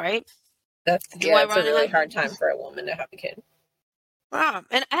 All right? Do I it's a run really enough? hard time for a woman to have a kid.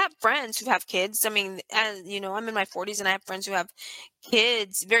 And I have friends who have kids. I mean, I'm in my 40s and I have friends who have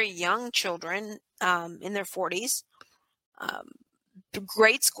kids, very young children, in their 40s, um,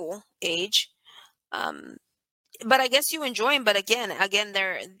 grade school age. Um, but I guess you enjoy them. But again,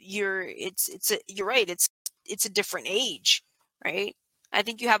 you're right. It's a different age, right? I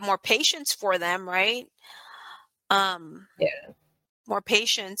think you have more patience for them, right? Um, Yeah, More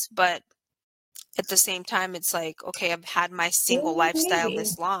patience, but at the same time, it's like, okay, I've had my single yeah, lifestyle maybe,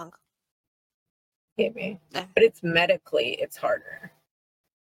 this long. maybe, Uh, but it's harder.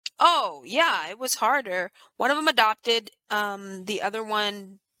 Oh, yeah, it was harder. One of them adopted. The other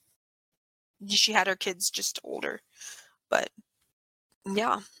one, she had her kids just older. But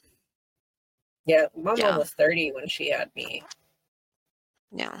yeah, Yeah, my mom yeah, was 30 when she had me.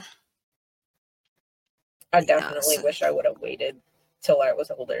 yeah, I yeah. definitely So, wish I would have waited till I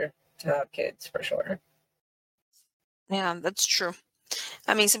was older to have kids for sure. yeah, that's true.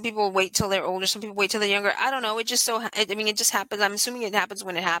 I mean, some people wait till they're older. Some people wait till they're younger. I don't know. I mean, it just happens. I'm assuming it happens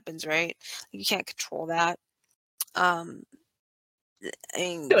when it happens, right? You can't control that. Um, I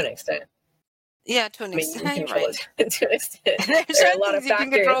To mean, an extent. yeah, to an I mean, you can extent, you're control right. it to an extent. There's There are a certain lot of things you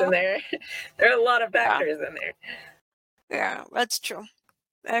can factors in control. there. There are a lot of Yeah, factors in there. yeah, that's true.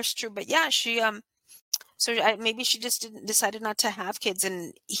 That's true. But yeah, maybe she just decided not to have kids,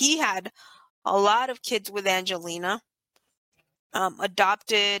 and he had a lot of kids with Angelina,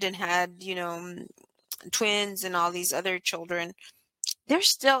 adopted and had, twins and all these other children. Their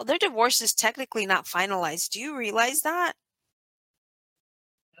divorce is technically not finalized. Do you realize that?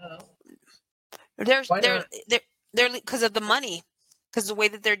 Oh, They're why they're not? they're because of the money, because the way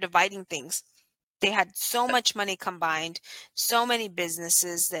that they're dividing things. They had so much money combined, so many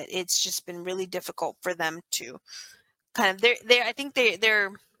businesses that it's just been really difficult for them to kind of I think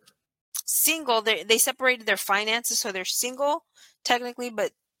they're single. They separated their finances, so they're single technically,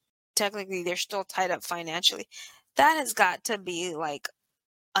 but technically they're still tied up financially. That has got to be like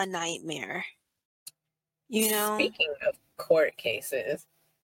a nightmare, you know? Speaking of court cases,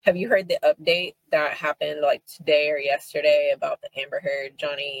 have you heard the update that happened like today or yesterday about the Amber Heard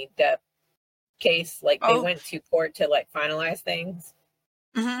Johnny Depp case? Like they Oh, went to court to like finalize things.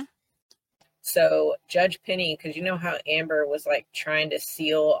 mm-hmm. So Judge Penny, because you know how Amber was like trying to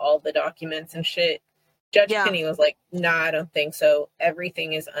seal all the documents and shit. Judge Yeah. Penny was like, "Nah, I don't think so.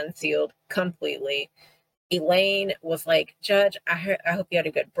 Everything is unsealed completely." Elaine was like, "Judge, I hope you had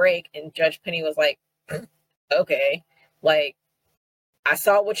a good break." And Judge Penny was like, "Okay, like I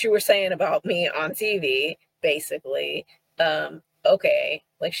saw what you were saying about me on TV, basically. Okay."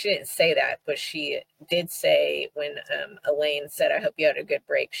 Like she didn't say that, but she did say when Elaine said, "I hope you had a good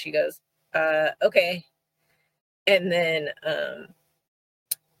break," she goes, okay." And then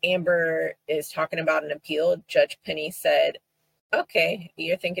Amber is talking about an appeal. Judge Penny said, "Okay,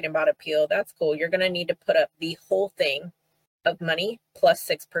 you're thinking about appeal. That's cool. You're going to need to put up the whole thing of money plus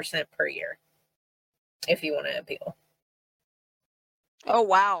 6% per year if you want to appeal." Oh,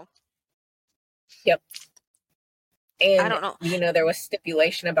 wow. Yep. I And, don't know. you know, there was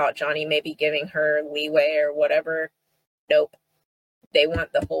stipulation about Johnny maybe giving her leeway or whatever. Nope. They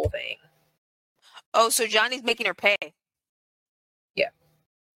want the whole thing. Oh, so Johnny's making her pay. Yeah.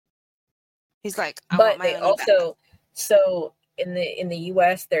 He's like, I want But my they money back. also, so in the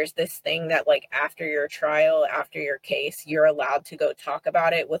US there's this thing that like after your trial, after your case, you're allowed to go talk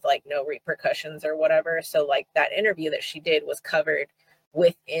about it with like no repercussions or whatever. So like that interview that she did was covered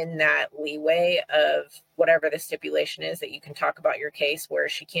within that leeway of whatever the stipulation is that you can talk about your case, where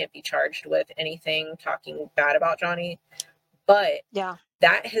she can't be charged with anything talking bad about Johnny. But Yeah.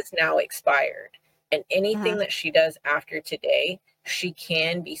 that has now expired, and anything Mm-hmm. that she does after today, she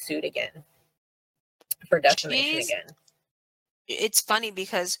can be sued again for defamation She's, again. it's funny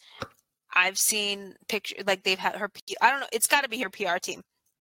because I've seen pictures, like they've had her, I don't know, it's got to be her PR team.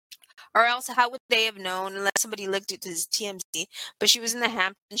 Or else how would they have known unless somebody looked at this TMZ? But she was in the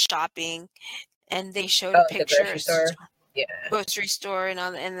Hamptons shopping and they showed a Oh, the picture, grocery store. Yeah, grocery store and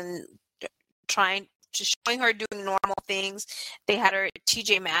all, and then trying, just showing her doing normal things. They had her at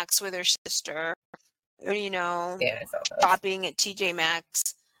TJ Maxx with her sister, you know, yeah, I saw those. shopping at TJ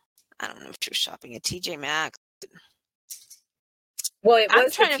Maxx. I don't know if she was shopping at TJ Maxx. Well, it I'm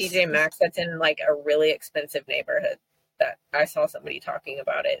was the trying to, TJ Maxx that's in like a really expensive neighborhood. That I saw somebody talking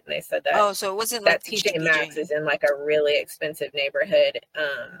about it, and they said that oh, so it wasn't like that the TJ cheap Maxx TJ. is in like a really expensive neighborhood.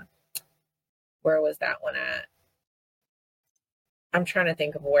 Where was that one at? I'm trying to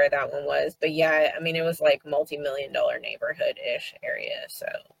think of where that one was, but yeah, I mean, it was like multi-million-dollar neighborhood-ish area. So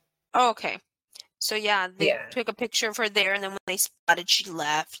Oh, okay. So yeah, they yeah, took a picture of her there, and then when they spotted, she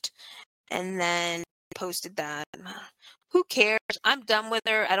left, and then posted that. Who cares? I'm done with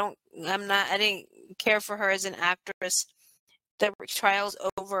her. I didn't care for her as an actress. The trial's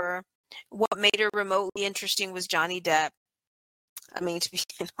over. What made her remotely interesting was Johnny Depp. I mean, to be,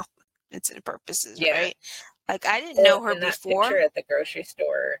 incident purposes, yeah. right? Like, I didn't Well, know her in that picture before. at the grocery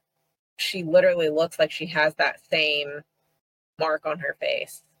store, she literally looks like she has that same mark on her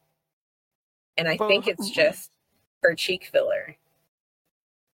face. And I think it's just her cheek filler.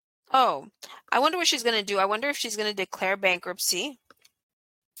 Oh, I wonder what she's going to do. I wonder if she's going to declare bankruptcy.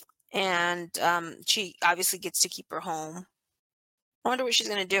 And she obviously gets to keep her home. I wonder what she's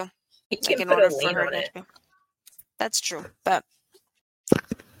going to do. He Like, can in put a order for lien her on to it. be. That's true. But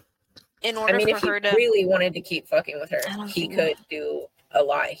in I order mean, if for he her to. really wanted to keep fucking with her, I don't he think. could do a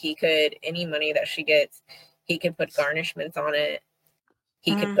lot. He could, any money that she gets, he could put garnishments on it.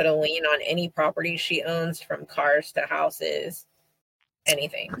 He could Mm, put a lien on any property she owns, from cars to houses,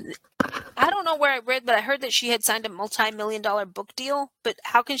 anything. I don't know where I read, but I heard that she had signed a multi-million-dollar book deal. But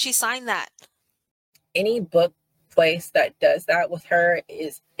how can she sign that? Any book place that does that with her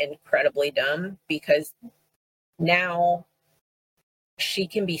is incredibly dumb, because now she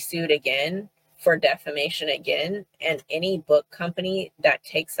can be sued again for defamation again, and any book company that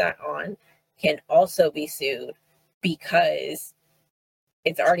takes that on can also be sued, because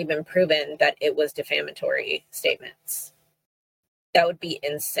it's already been proven that it was defamatory statements. That would be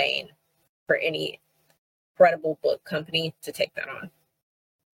insane for any credible book company to take that on.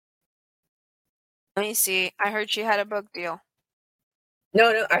 Let me see. I heard she had a book deal.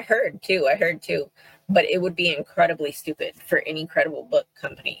 No, I heard too. But it would be incredibly stupid for any credible book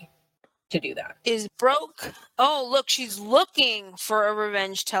company to do that. Is broke. Oh, look, she's looking for a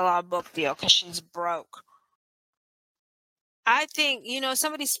revenge tell-all book deal because she's broke. I think,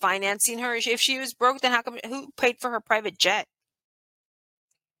 somebody's financing her. If she was broke, then how come, who paid for her private jet?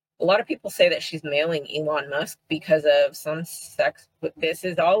 a lot of people say that she's mailing Elon Musk because of some sex. This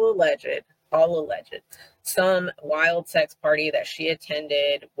is all alleged, some wild sex party that she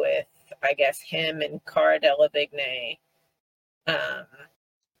attended with, I guess, him and Cara Delevingne.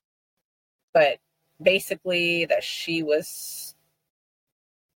 But basically that she was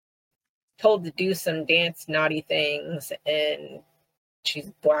told to do some dance naughty things, and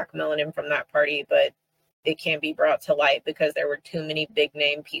she's blackmailing him from that party, but it can't be brought to light because there were too many big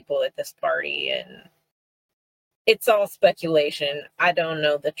name people at this party, and it's all speculation. I don't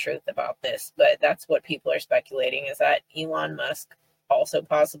know the truth about this, but that's what people are speculating, is that Elon Musk, also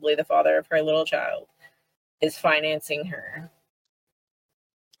possibly the father of her little child, is financing her.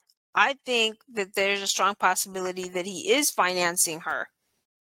 I think that there's a strong possibility that he is financing her.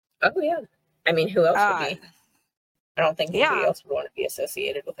 Oh yeah. I mean, who else would be? I don't think anybody Yeah. else would want to be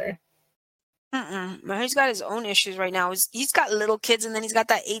associated with her. But he's got his own issues right now. He's got little kids, and then he's got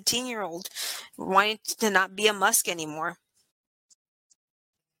that 18-year-old wanting to not be a Musk anymore.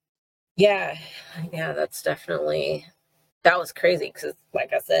 Yeah, that's definitely, that was crazy because,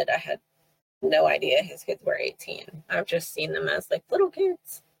 like I said, I had no idea his kids were 18. I've just seen them as like little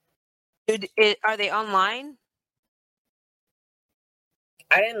kids. Are they online?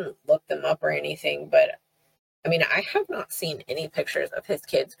 I didn't look them up or anything, but I mean, I have not seen any pictures of his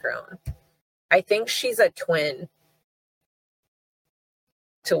kids grown. I think she's a twin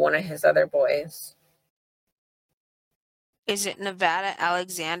to one of his other boys. Is it Nevada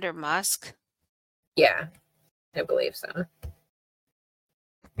Alexander Musk? Yeah, I believe so.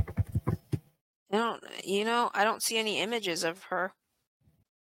 I don't see any images of her.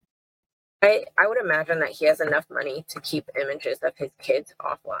 I would imagine that he has enough money to keep images of his kids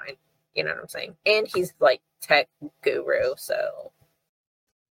offline. You know what I'm saying? And he's like tech guru, so.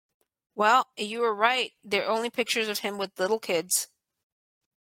 Well, you were right. They're only pictures of him with little kids.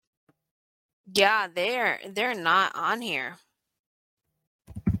 Yeah, they're not on here.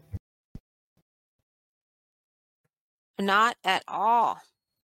 Not at all.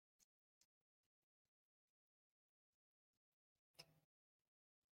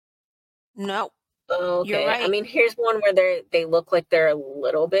 No. Okay. You're right. I mean, here's one where they look like they're a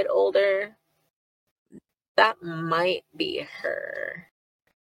little bit older. That might be her.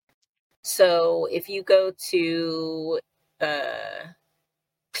 So if you go to the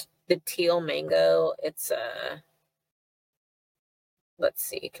teal mango, it's let's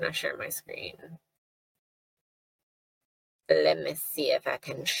see, can I share my screen? Let me see if I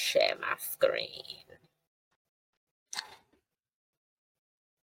can share my screen.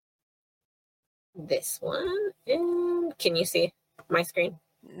 This one, and can you see my screen?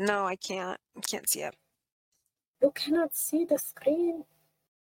 No, I can't. I can't see it. You cannot see the screen?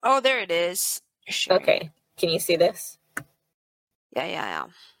 Oh, there it is. Okay, can you see this? Yeah.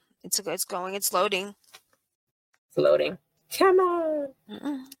 It's going. It's loading. It's loading. Come on.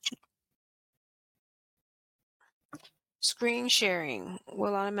 Screen sharing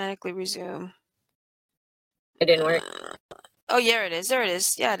will automatically resume. It didn't work. Oh, yeah, it is. There it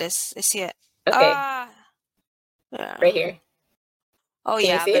is. Yeah, it is. I see it. Okay. Yeah. Right here. Oh, Can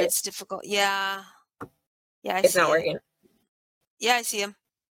yeah, you see but it? it's difficult. Yeah. Yeah, I it's see not it. working. Yeah, I see him.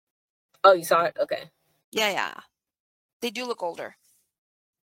 Oh, you saw it? Okay. Yeah. They do look older.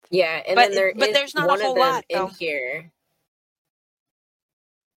 Yeah, and then there's not one a whole of them lot, in though. here.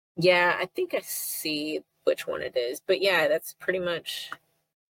 Yeah, I think I see which one it is. But yeah, that's pretty much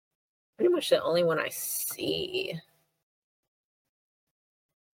the only one I see.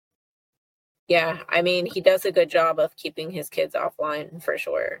 Yeah, I mean, he does a good job of keeping his kids offline for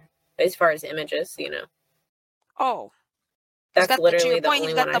sure. As far as images, Oh. That's literally the point,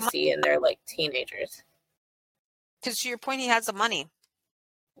 only one I see, and they're like teenagers. Because to your point, he has the money.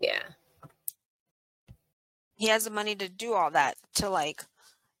 Yeah. He has the money to do all that, to like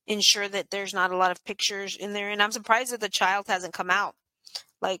ensure that there's not a lot of pictures in there. And I'm surprised that the child hasn't come out,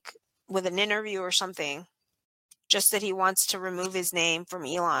 like with an interview or something. Just that he wants to remove his name from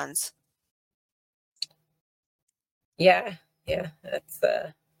Elon's. Yeah. That's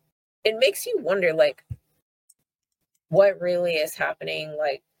it makes you wonder, like, what really is happening,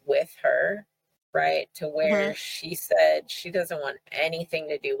 like, with her, right? To where she said she doesn't want anything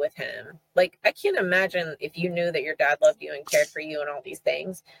to do with him. Like, I can't imagine if you knew that your dad loved you and cared for you and all these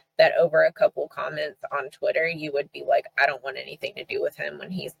things, that over a couple comments on Twitter, you would be like, I don't want anything to do with him, when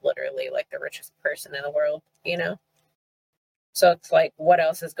he's literally like the richest person in the world, So it's like, what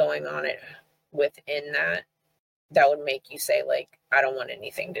else is going on within that would make you say, like, I don't want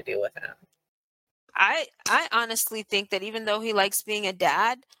anything to do with him? I honestly think that even though he likes being a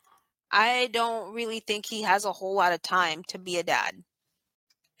dad, I don't really think he has a whole lot of time to be a dad.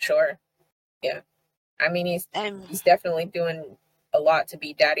 Sure. Yeah. I mean, And he's definitely doing a lot to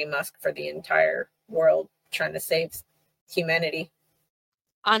be Daddy Musk for the entire world, trying to save humanity.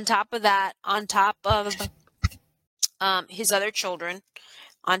 on top of that, on top of his other children,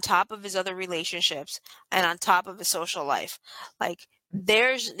 on top of his other relationships, and on top of his social life, like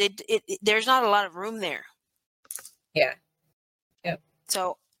there's not a lot of room there. Yeah. Yep.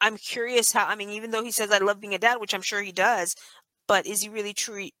 So I'm curious how. I mean, even though he says I love being a dad, which I'm sure he does, but is he really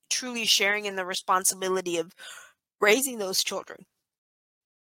truly sharing in the responsibility of raising those children?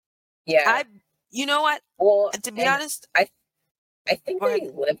 Yeah. You know what? Well, To be and honest, I think go ahead. they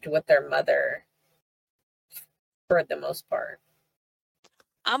lived with their mother for the most part,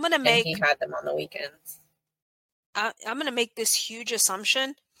 I'm gonna and he make had them on the weekends. I'm gonna make this huge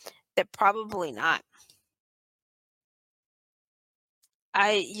assumption that probably not.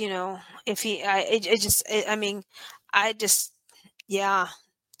 If he, I mean, I just, yeah,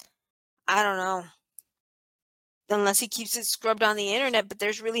 I don't know. Unless he keeps it scrubbed on the internet, but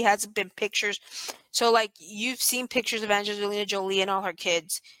there's really hasn't been pictures. So, like, you've seen pictures of Angelina Jolie and all her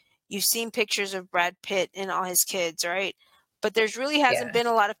kids. You've seen pictures of Brad Pitt and all his kids, right? But there's really hasn't Yeah. been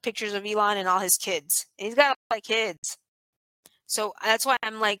a lot of pictures of Elon and all his kids. And he's got a lot of kids. So that's why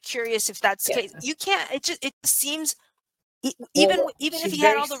I'm like curious if that's the Yeah. case. You can't. It seems Well, even if he's he had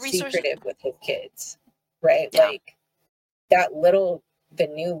very all the resources. secretive with his kids, right? Yeah. Like the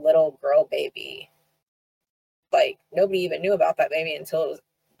new little girl baby, like nobody even knew about that baby until it was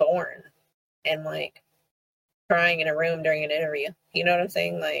born, and like crying in a room during an interview. You know what I'm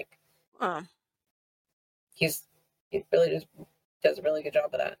saying? Like Um, he's he really just does a really good job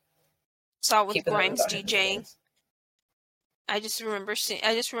of that, saw with keeping them Grimes behind the DJing. scenes. I just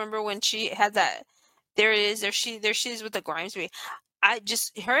remember when she had that. There it is. There she is with the Grimes baby. I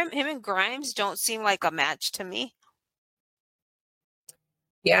just him and Grimes don't seem like a match to me.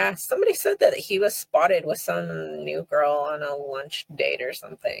 Yeah, somebody said that he was spotted with some new girl on a lunch date or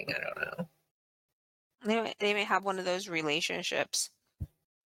something. I don't know. They may have one of those relationships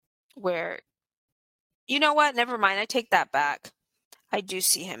where, you know what? Never mind. I take that back. I do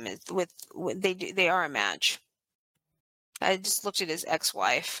see him with they are a match. I just looked at his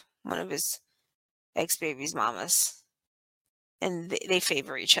ex-wife, one of his ex-baby's mamas, and they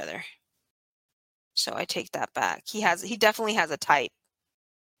favor each other. So I take that back. He definitely has a type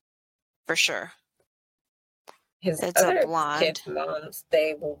for sure. His It's a other kids' blonde. moms,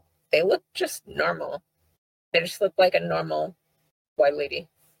 they look just normal. They just look like a normal white lady.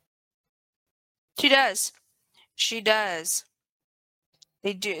 She does. She does.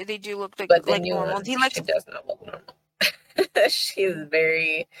 They do look But the like new normal. one, He likes she does not look normal. She's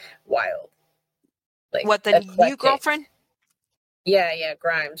very wild, like what, the new eclectic. girlfriend? Yeah, yeah,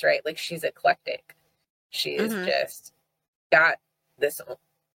 Grimes, right? Like she's eclectic. She is Mhm. just got this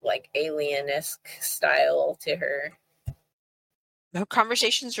like alien-esque style to her. Her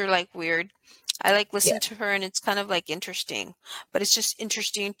conversations are like weird. I like listen Yeah. to her and it's kind of like interesting, but it's just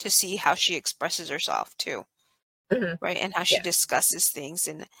interesting to see how she expresses herself too, Hmm. right? And how she Yeah. discusses things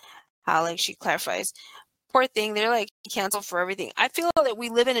and how like she clarifies. Poor thing, they're like canceled for everything. I feel that we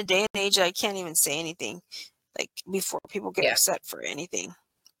live in a day and age that I can't even say anything like before people get Yeah. upset for anything.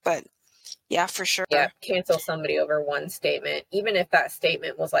 But yeah, for Yeah. sure. Cancel somebody over one statement, even if that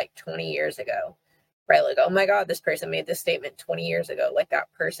statement was like 20 years ago, right? Like, oh my God, this person made this statement 20 years ago. Like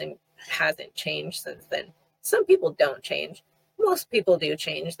that person hasn't changed since then. Some people don't change. Most people do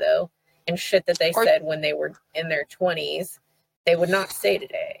change though. And shit that they Or said when they were in their 20s, they would not say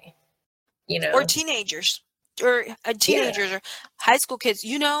today, you or know? teenagers or Yeah. teenagers or high school kids.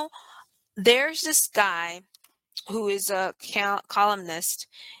 There's this guy who is a columnist.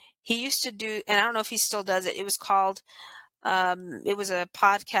 He used to do, and I don't know if he still does it. It was a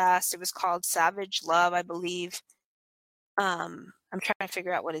podcast. It was called Savage Love, I believe. I'm trying to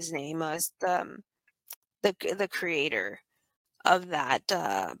figure out what his name was. The creator of that,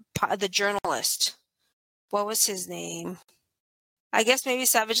 the journalist. What was his name? I guess maybe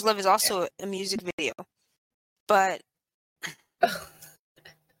Savage Love is also a music video, but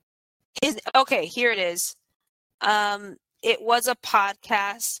okay, here it is. It was a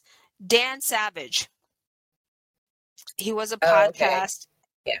podcast. Dan Savage. He was a Oh, okay. podcast,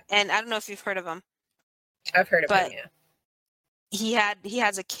 Yeah. and I don't know if you've heard of him, I've heard of him. but Yeah. he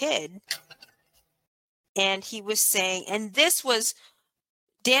has a kid, and he was saying, and this was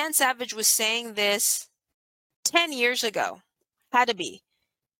Dan Savage was saying this 10 years ago. Had to be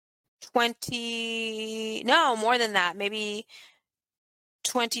 20, no, more than that, maybe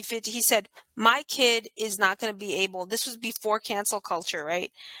 2050. He said, my kid is not going to be able, this was before cancel culture,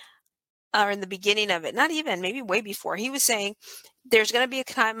 right? or in the beginning of it, not even, maybe way before, he was saying there's going to be a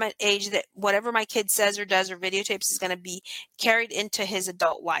time at age that whatever my kid says or does or videotapes is going to be carried into his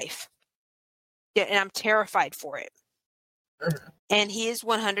adult life. Yeah, and I'm terrified for it. And he is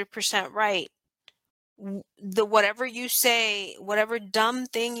 100% right. The whatever you say, whatever dumb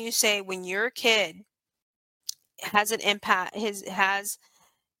thing you say when you're a kid has an impact, has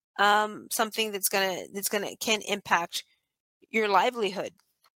something that's gonna can impact your livelihood,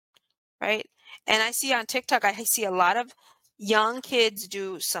 right? And I see on TikTok, I see a lot of young kids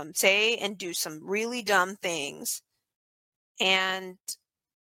say and do some really dumb things. And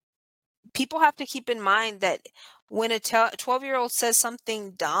people have to keep in mind that when a 12-year-old says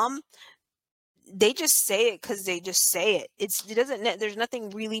something dumb, they just say it because they just say it. It doesn't, there's nothing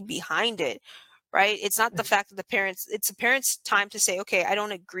really behind it, right? It's not the fact that it's the parents' time to say, okay, I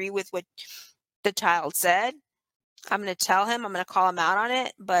don't agree with what the child said. I'm going to tell him, I'm going to call him out on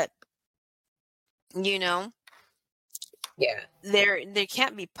it, but Yeah. they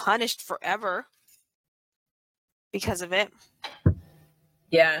can't be punished forever because of it.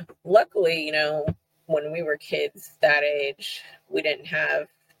 Yeah. Luckily, when we were kids that age, we didn't have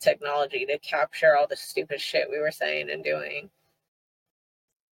technology to capture all the stupid shit we were saying and doing.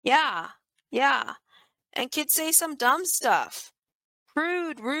 Yeah. Yeah. And kids say some dumb stuff.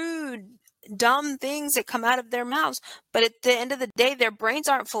 Rude, dumb things that come out of their mouths. But at the end of the day, their brains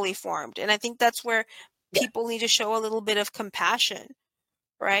aren't fully formed. And I think that's where Yeah. people need to show a little bit of compassion,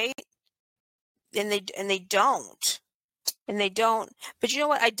 right? And they don't. And they don't. But you know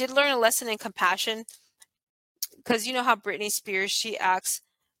what? I did learn a lesson in compassion, because you know how Britney Spears, she acts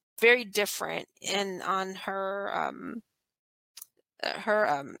very different on her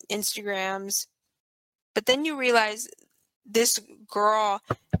Instagrams. But then you realize this girl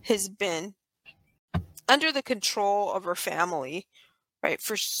has been under the control of her family, right,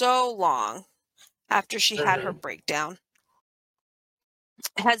 for so long after she had her breakdown.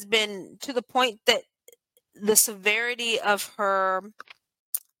 Has been to the point that the severity of her,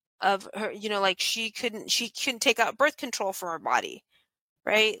 like she couldn't take out birth control from her body,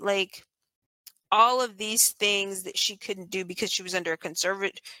 right? Like all of these things that she couldn't do because she was under a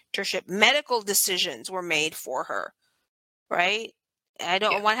conservatorship. Medical decisions were made for her, right? I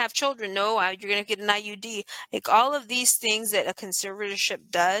don't want to have children. No, you're going to get an IUD. Like all of these things that a conservatorship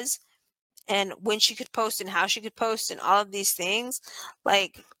does, and when she could post and how she could post and all of these things,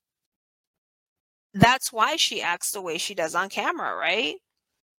 like that's why she acts the way she does on camera, right?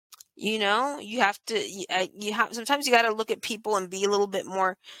 You have to, sometimes you got to look at people and be a little bit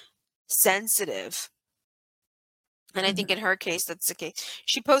more sensitive. And I think in her case, that's the case.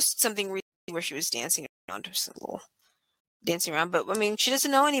 She posted something recently where she was dancing around, just a little dancing around, but I mean, she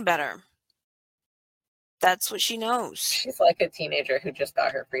doesn't know any better. That's what she knows. She's like a teenager who just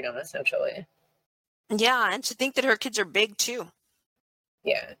got her freedom, essentially. Yeah, and to think that her kids are big too.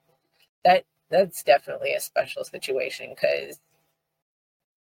 Yeah, that's definitely a special situation, because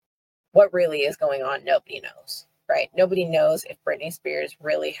what really is going on, nobody knows, right? Nobody knows if Britney Spears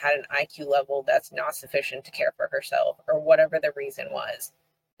really had an IQ level that's not sufficient to care for herself, or whatever the reason was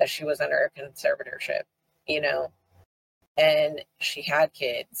that she was under a conservatorship, and she had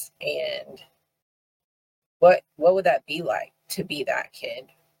kids. And what would that be like to be that kid,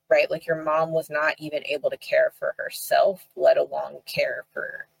 right? Like your mom was not even able to care for herself, let alone care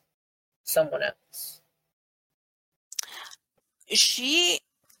for someone else. She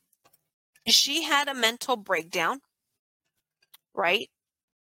had a mental breakdown, right?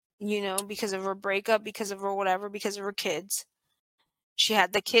 Because of her breakup, because of her whatever, because of her kids. She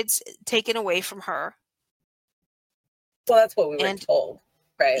had the kids taken away from her. Well, that's what we were told,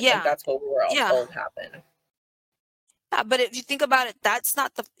 right? Yeah, like that's what we were all told happened. Yeah, but if you think about it, that's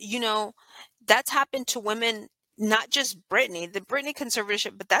not that's happened to women, not just Britney, the Britney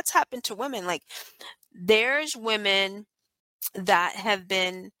conservatorship, but that's happened to women. Like there's women that have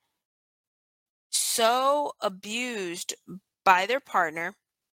been so abused by their partner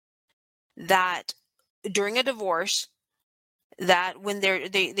that during a divorce, that when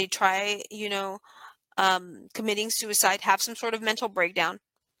they try, committing suicide, have some sort of mental breakdown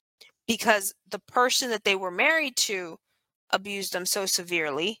because the person that they were married to abused them so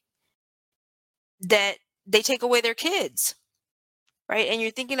severely that they take away their kids, right? And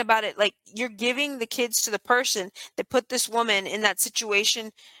you're thinking about it like you're giving the kids to the person that put this woman in that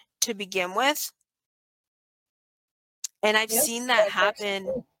situation to begin with. And I've seen that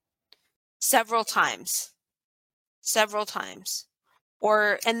happen several times.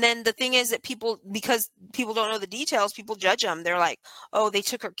 And then the thing is that because people don't know the details, people judge them. They're like, oh, they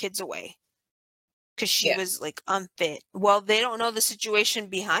took her kids away because she was like unfit. Well, they don't know the situation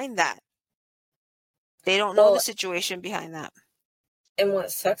behind that. They don't know the situation behind that. And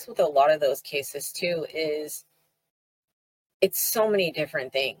what sucks with a lot of those cases too is it's so many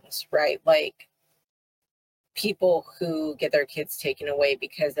different things, right? Like people who get their kids taken away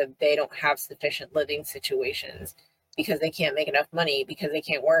because of they don't have sufficient living situations, because they can't make enough money, because they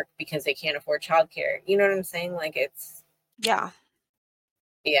can't work, because they can't afford childcare. You know what I'm saying? Like it's Yeah.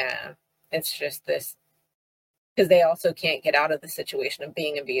 it's just this, because they also can't get out of the situation of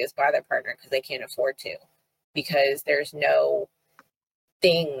being abused by their partner because they can't afford to, because there's no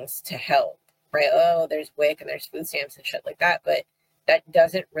things to help, right? Oh, there's WIC and there's food stamps and shit like that, but that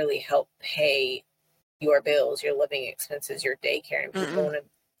doesn't really help pay your bills, your living expenses, your daycare. And people want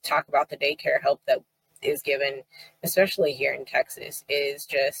to talk about the daycare help that is given, especially here in Texas, is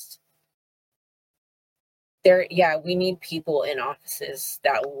just there. Yeah, we need people in offices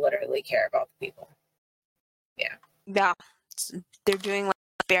that literally care about the people. Yeah. Yeah. They're doing like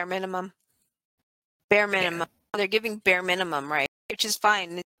bare minimum. Bare minimum. Yeah. They're giving bare minimum, right? Which is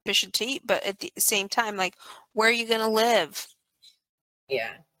fine. It's sufficient to eat, but at the same time, like, where are you going to live?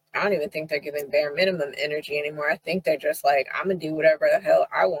 Yeah. I don't even think they're giving bare minimum energy anymore. I think they're just like, I'm going to do whatever the hell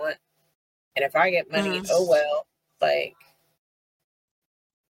I want. And if I get money, oh well. Like,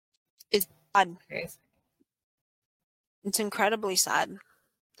 it's sad. Crazy. It's incredibly sad.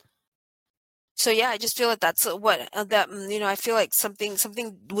 So yeah, I just feel like that's what that I feel like something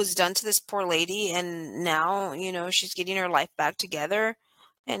was done to this poor lady, and now she's getting her life back together,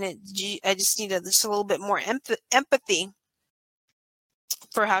 and I just need just a little bit more empathy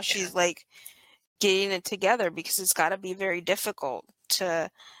for how she's like getting it together, because it's got to be very difficult to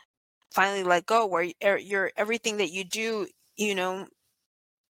finally let go where you're everything that you do,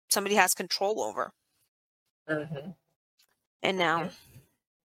 somebody has control over. And now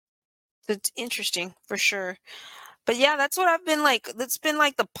it's interesting for sure. But yeah, that's what I've been like. That's been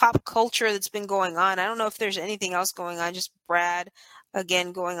like the pop culture that's been going on. I don't know if there's anything else going on. Just Brad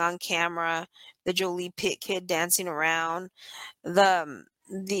again going on camera, the Jolie Pitt kid dancing around, the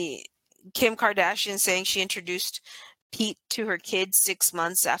Kim Kardashian saying she introduced Pete to her kids 6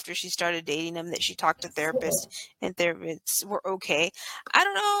 months after she started dating him, that she talked to therapists and therapists were okay. I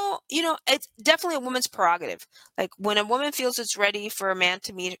don't know. It's definitely a woman's prerogative. Like when a woman feels it's ready for a man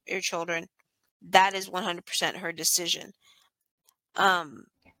to meet her children, that is 100% her decision.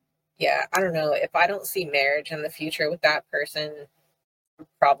 Yeah, I don't know. If I don't see marriage in the future with that person,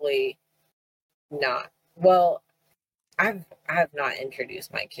 probably not. Well, I have not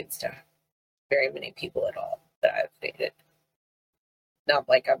introduced my kids to very many people at all that I've dated. Not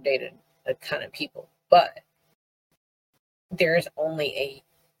like I've dated a ton of people, but there's only a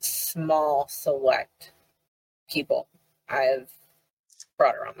small select people I've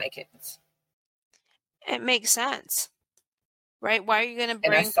brought around my kids. It makes sense, right? Why are you going to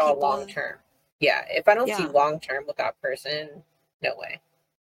bring and I saw people long term? Yeah, if I don't see Yeah. long term with that person, no way.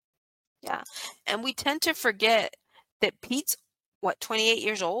 Yeah. And we tend to forget that Pete's, 28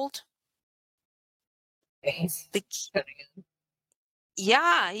 years old? He's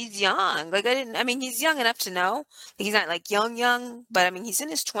Yeah, he's young. Like he's young enough to know. Like, he's not like young, but I mean, he's in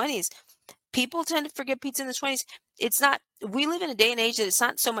his 20s. People tend to forget Pete's in his 20s. It's not, we live in a day and age that it's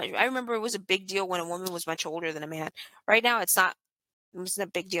not so much. I remember it was a big deal when a woman was much older than a man. Right now, it's not a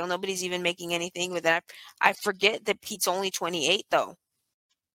big deal. Nobody's even making anything with that. I forget that Pete's only 28 though.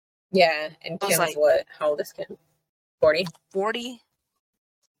 Yeah, and Kim's like, what? How old is Kim? 40? 40?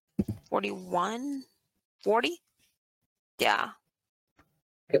 41? 40? Yeah.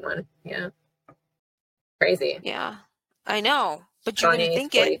 41, yeah. Crazy. Yeah. I know, but you wouldn't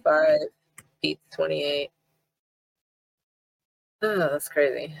think 45, it. Pete's 28. Oh, that's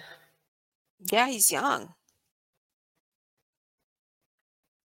crazy. Yeah, he's young.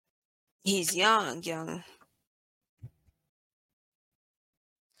 He's young.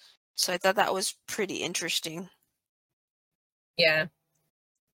 So I thought that was pretty interesting. Yeah.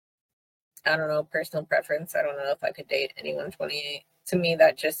 I don't know, personal preference. I don't know if I could date anyone 28. To me,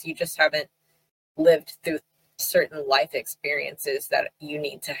 that you just haven't lived through certain life experiences that you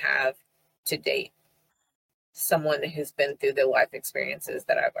need to have to date someone who's been through the life experiences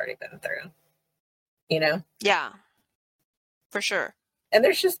that I've already been through. Yeah, for sure. And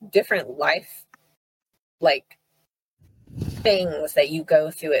there's just different life, like, things that you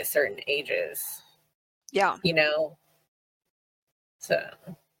go through at certain ages. Yeah. So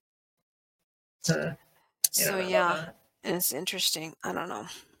yeah, it's interesting. I don't know.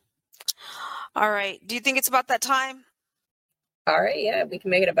 All right. Do you think it's about that time? All right. Yeah, we can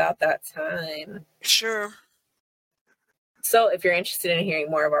make it about that time. Sure. So if you're interested in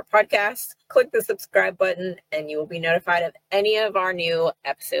hearing more of our podcast, click the subscribe button and you will be notified of any of our new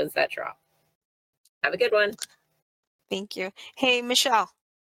episodes that drop. Have a good one. Thank you. Hey, Michelle.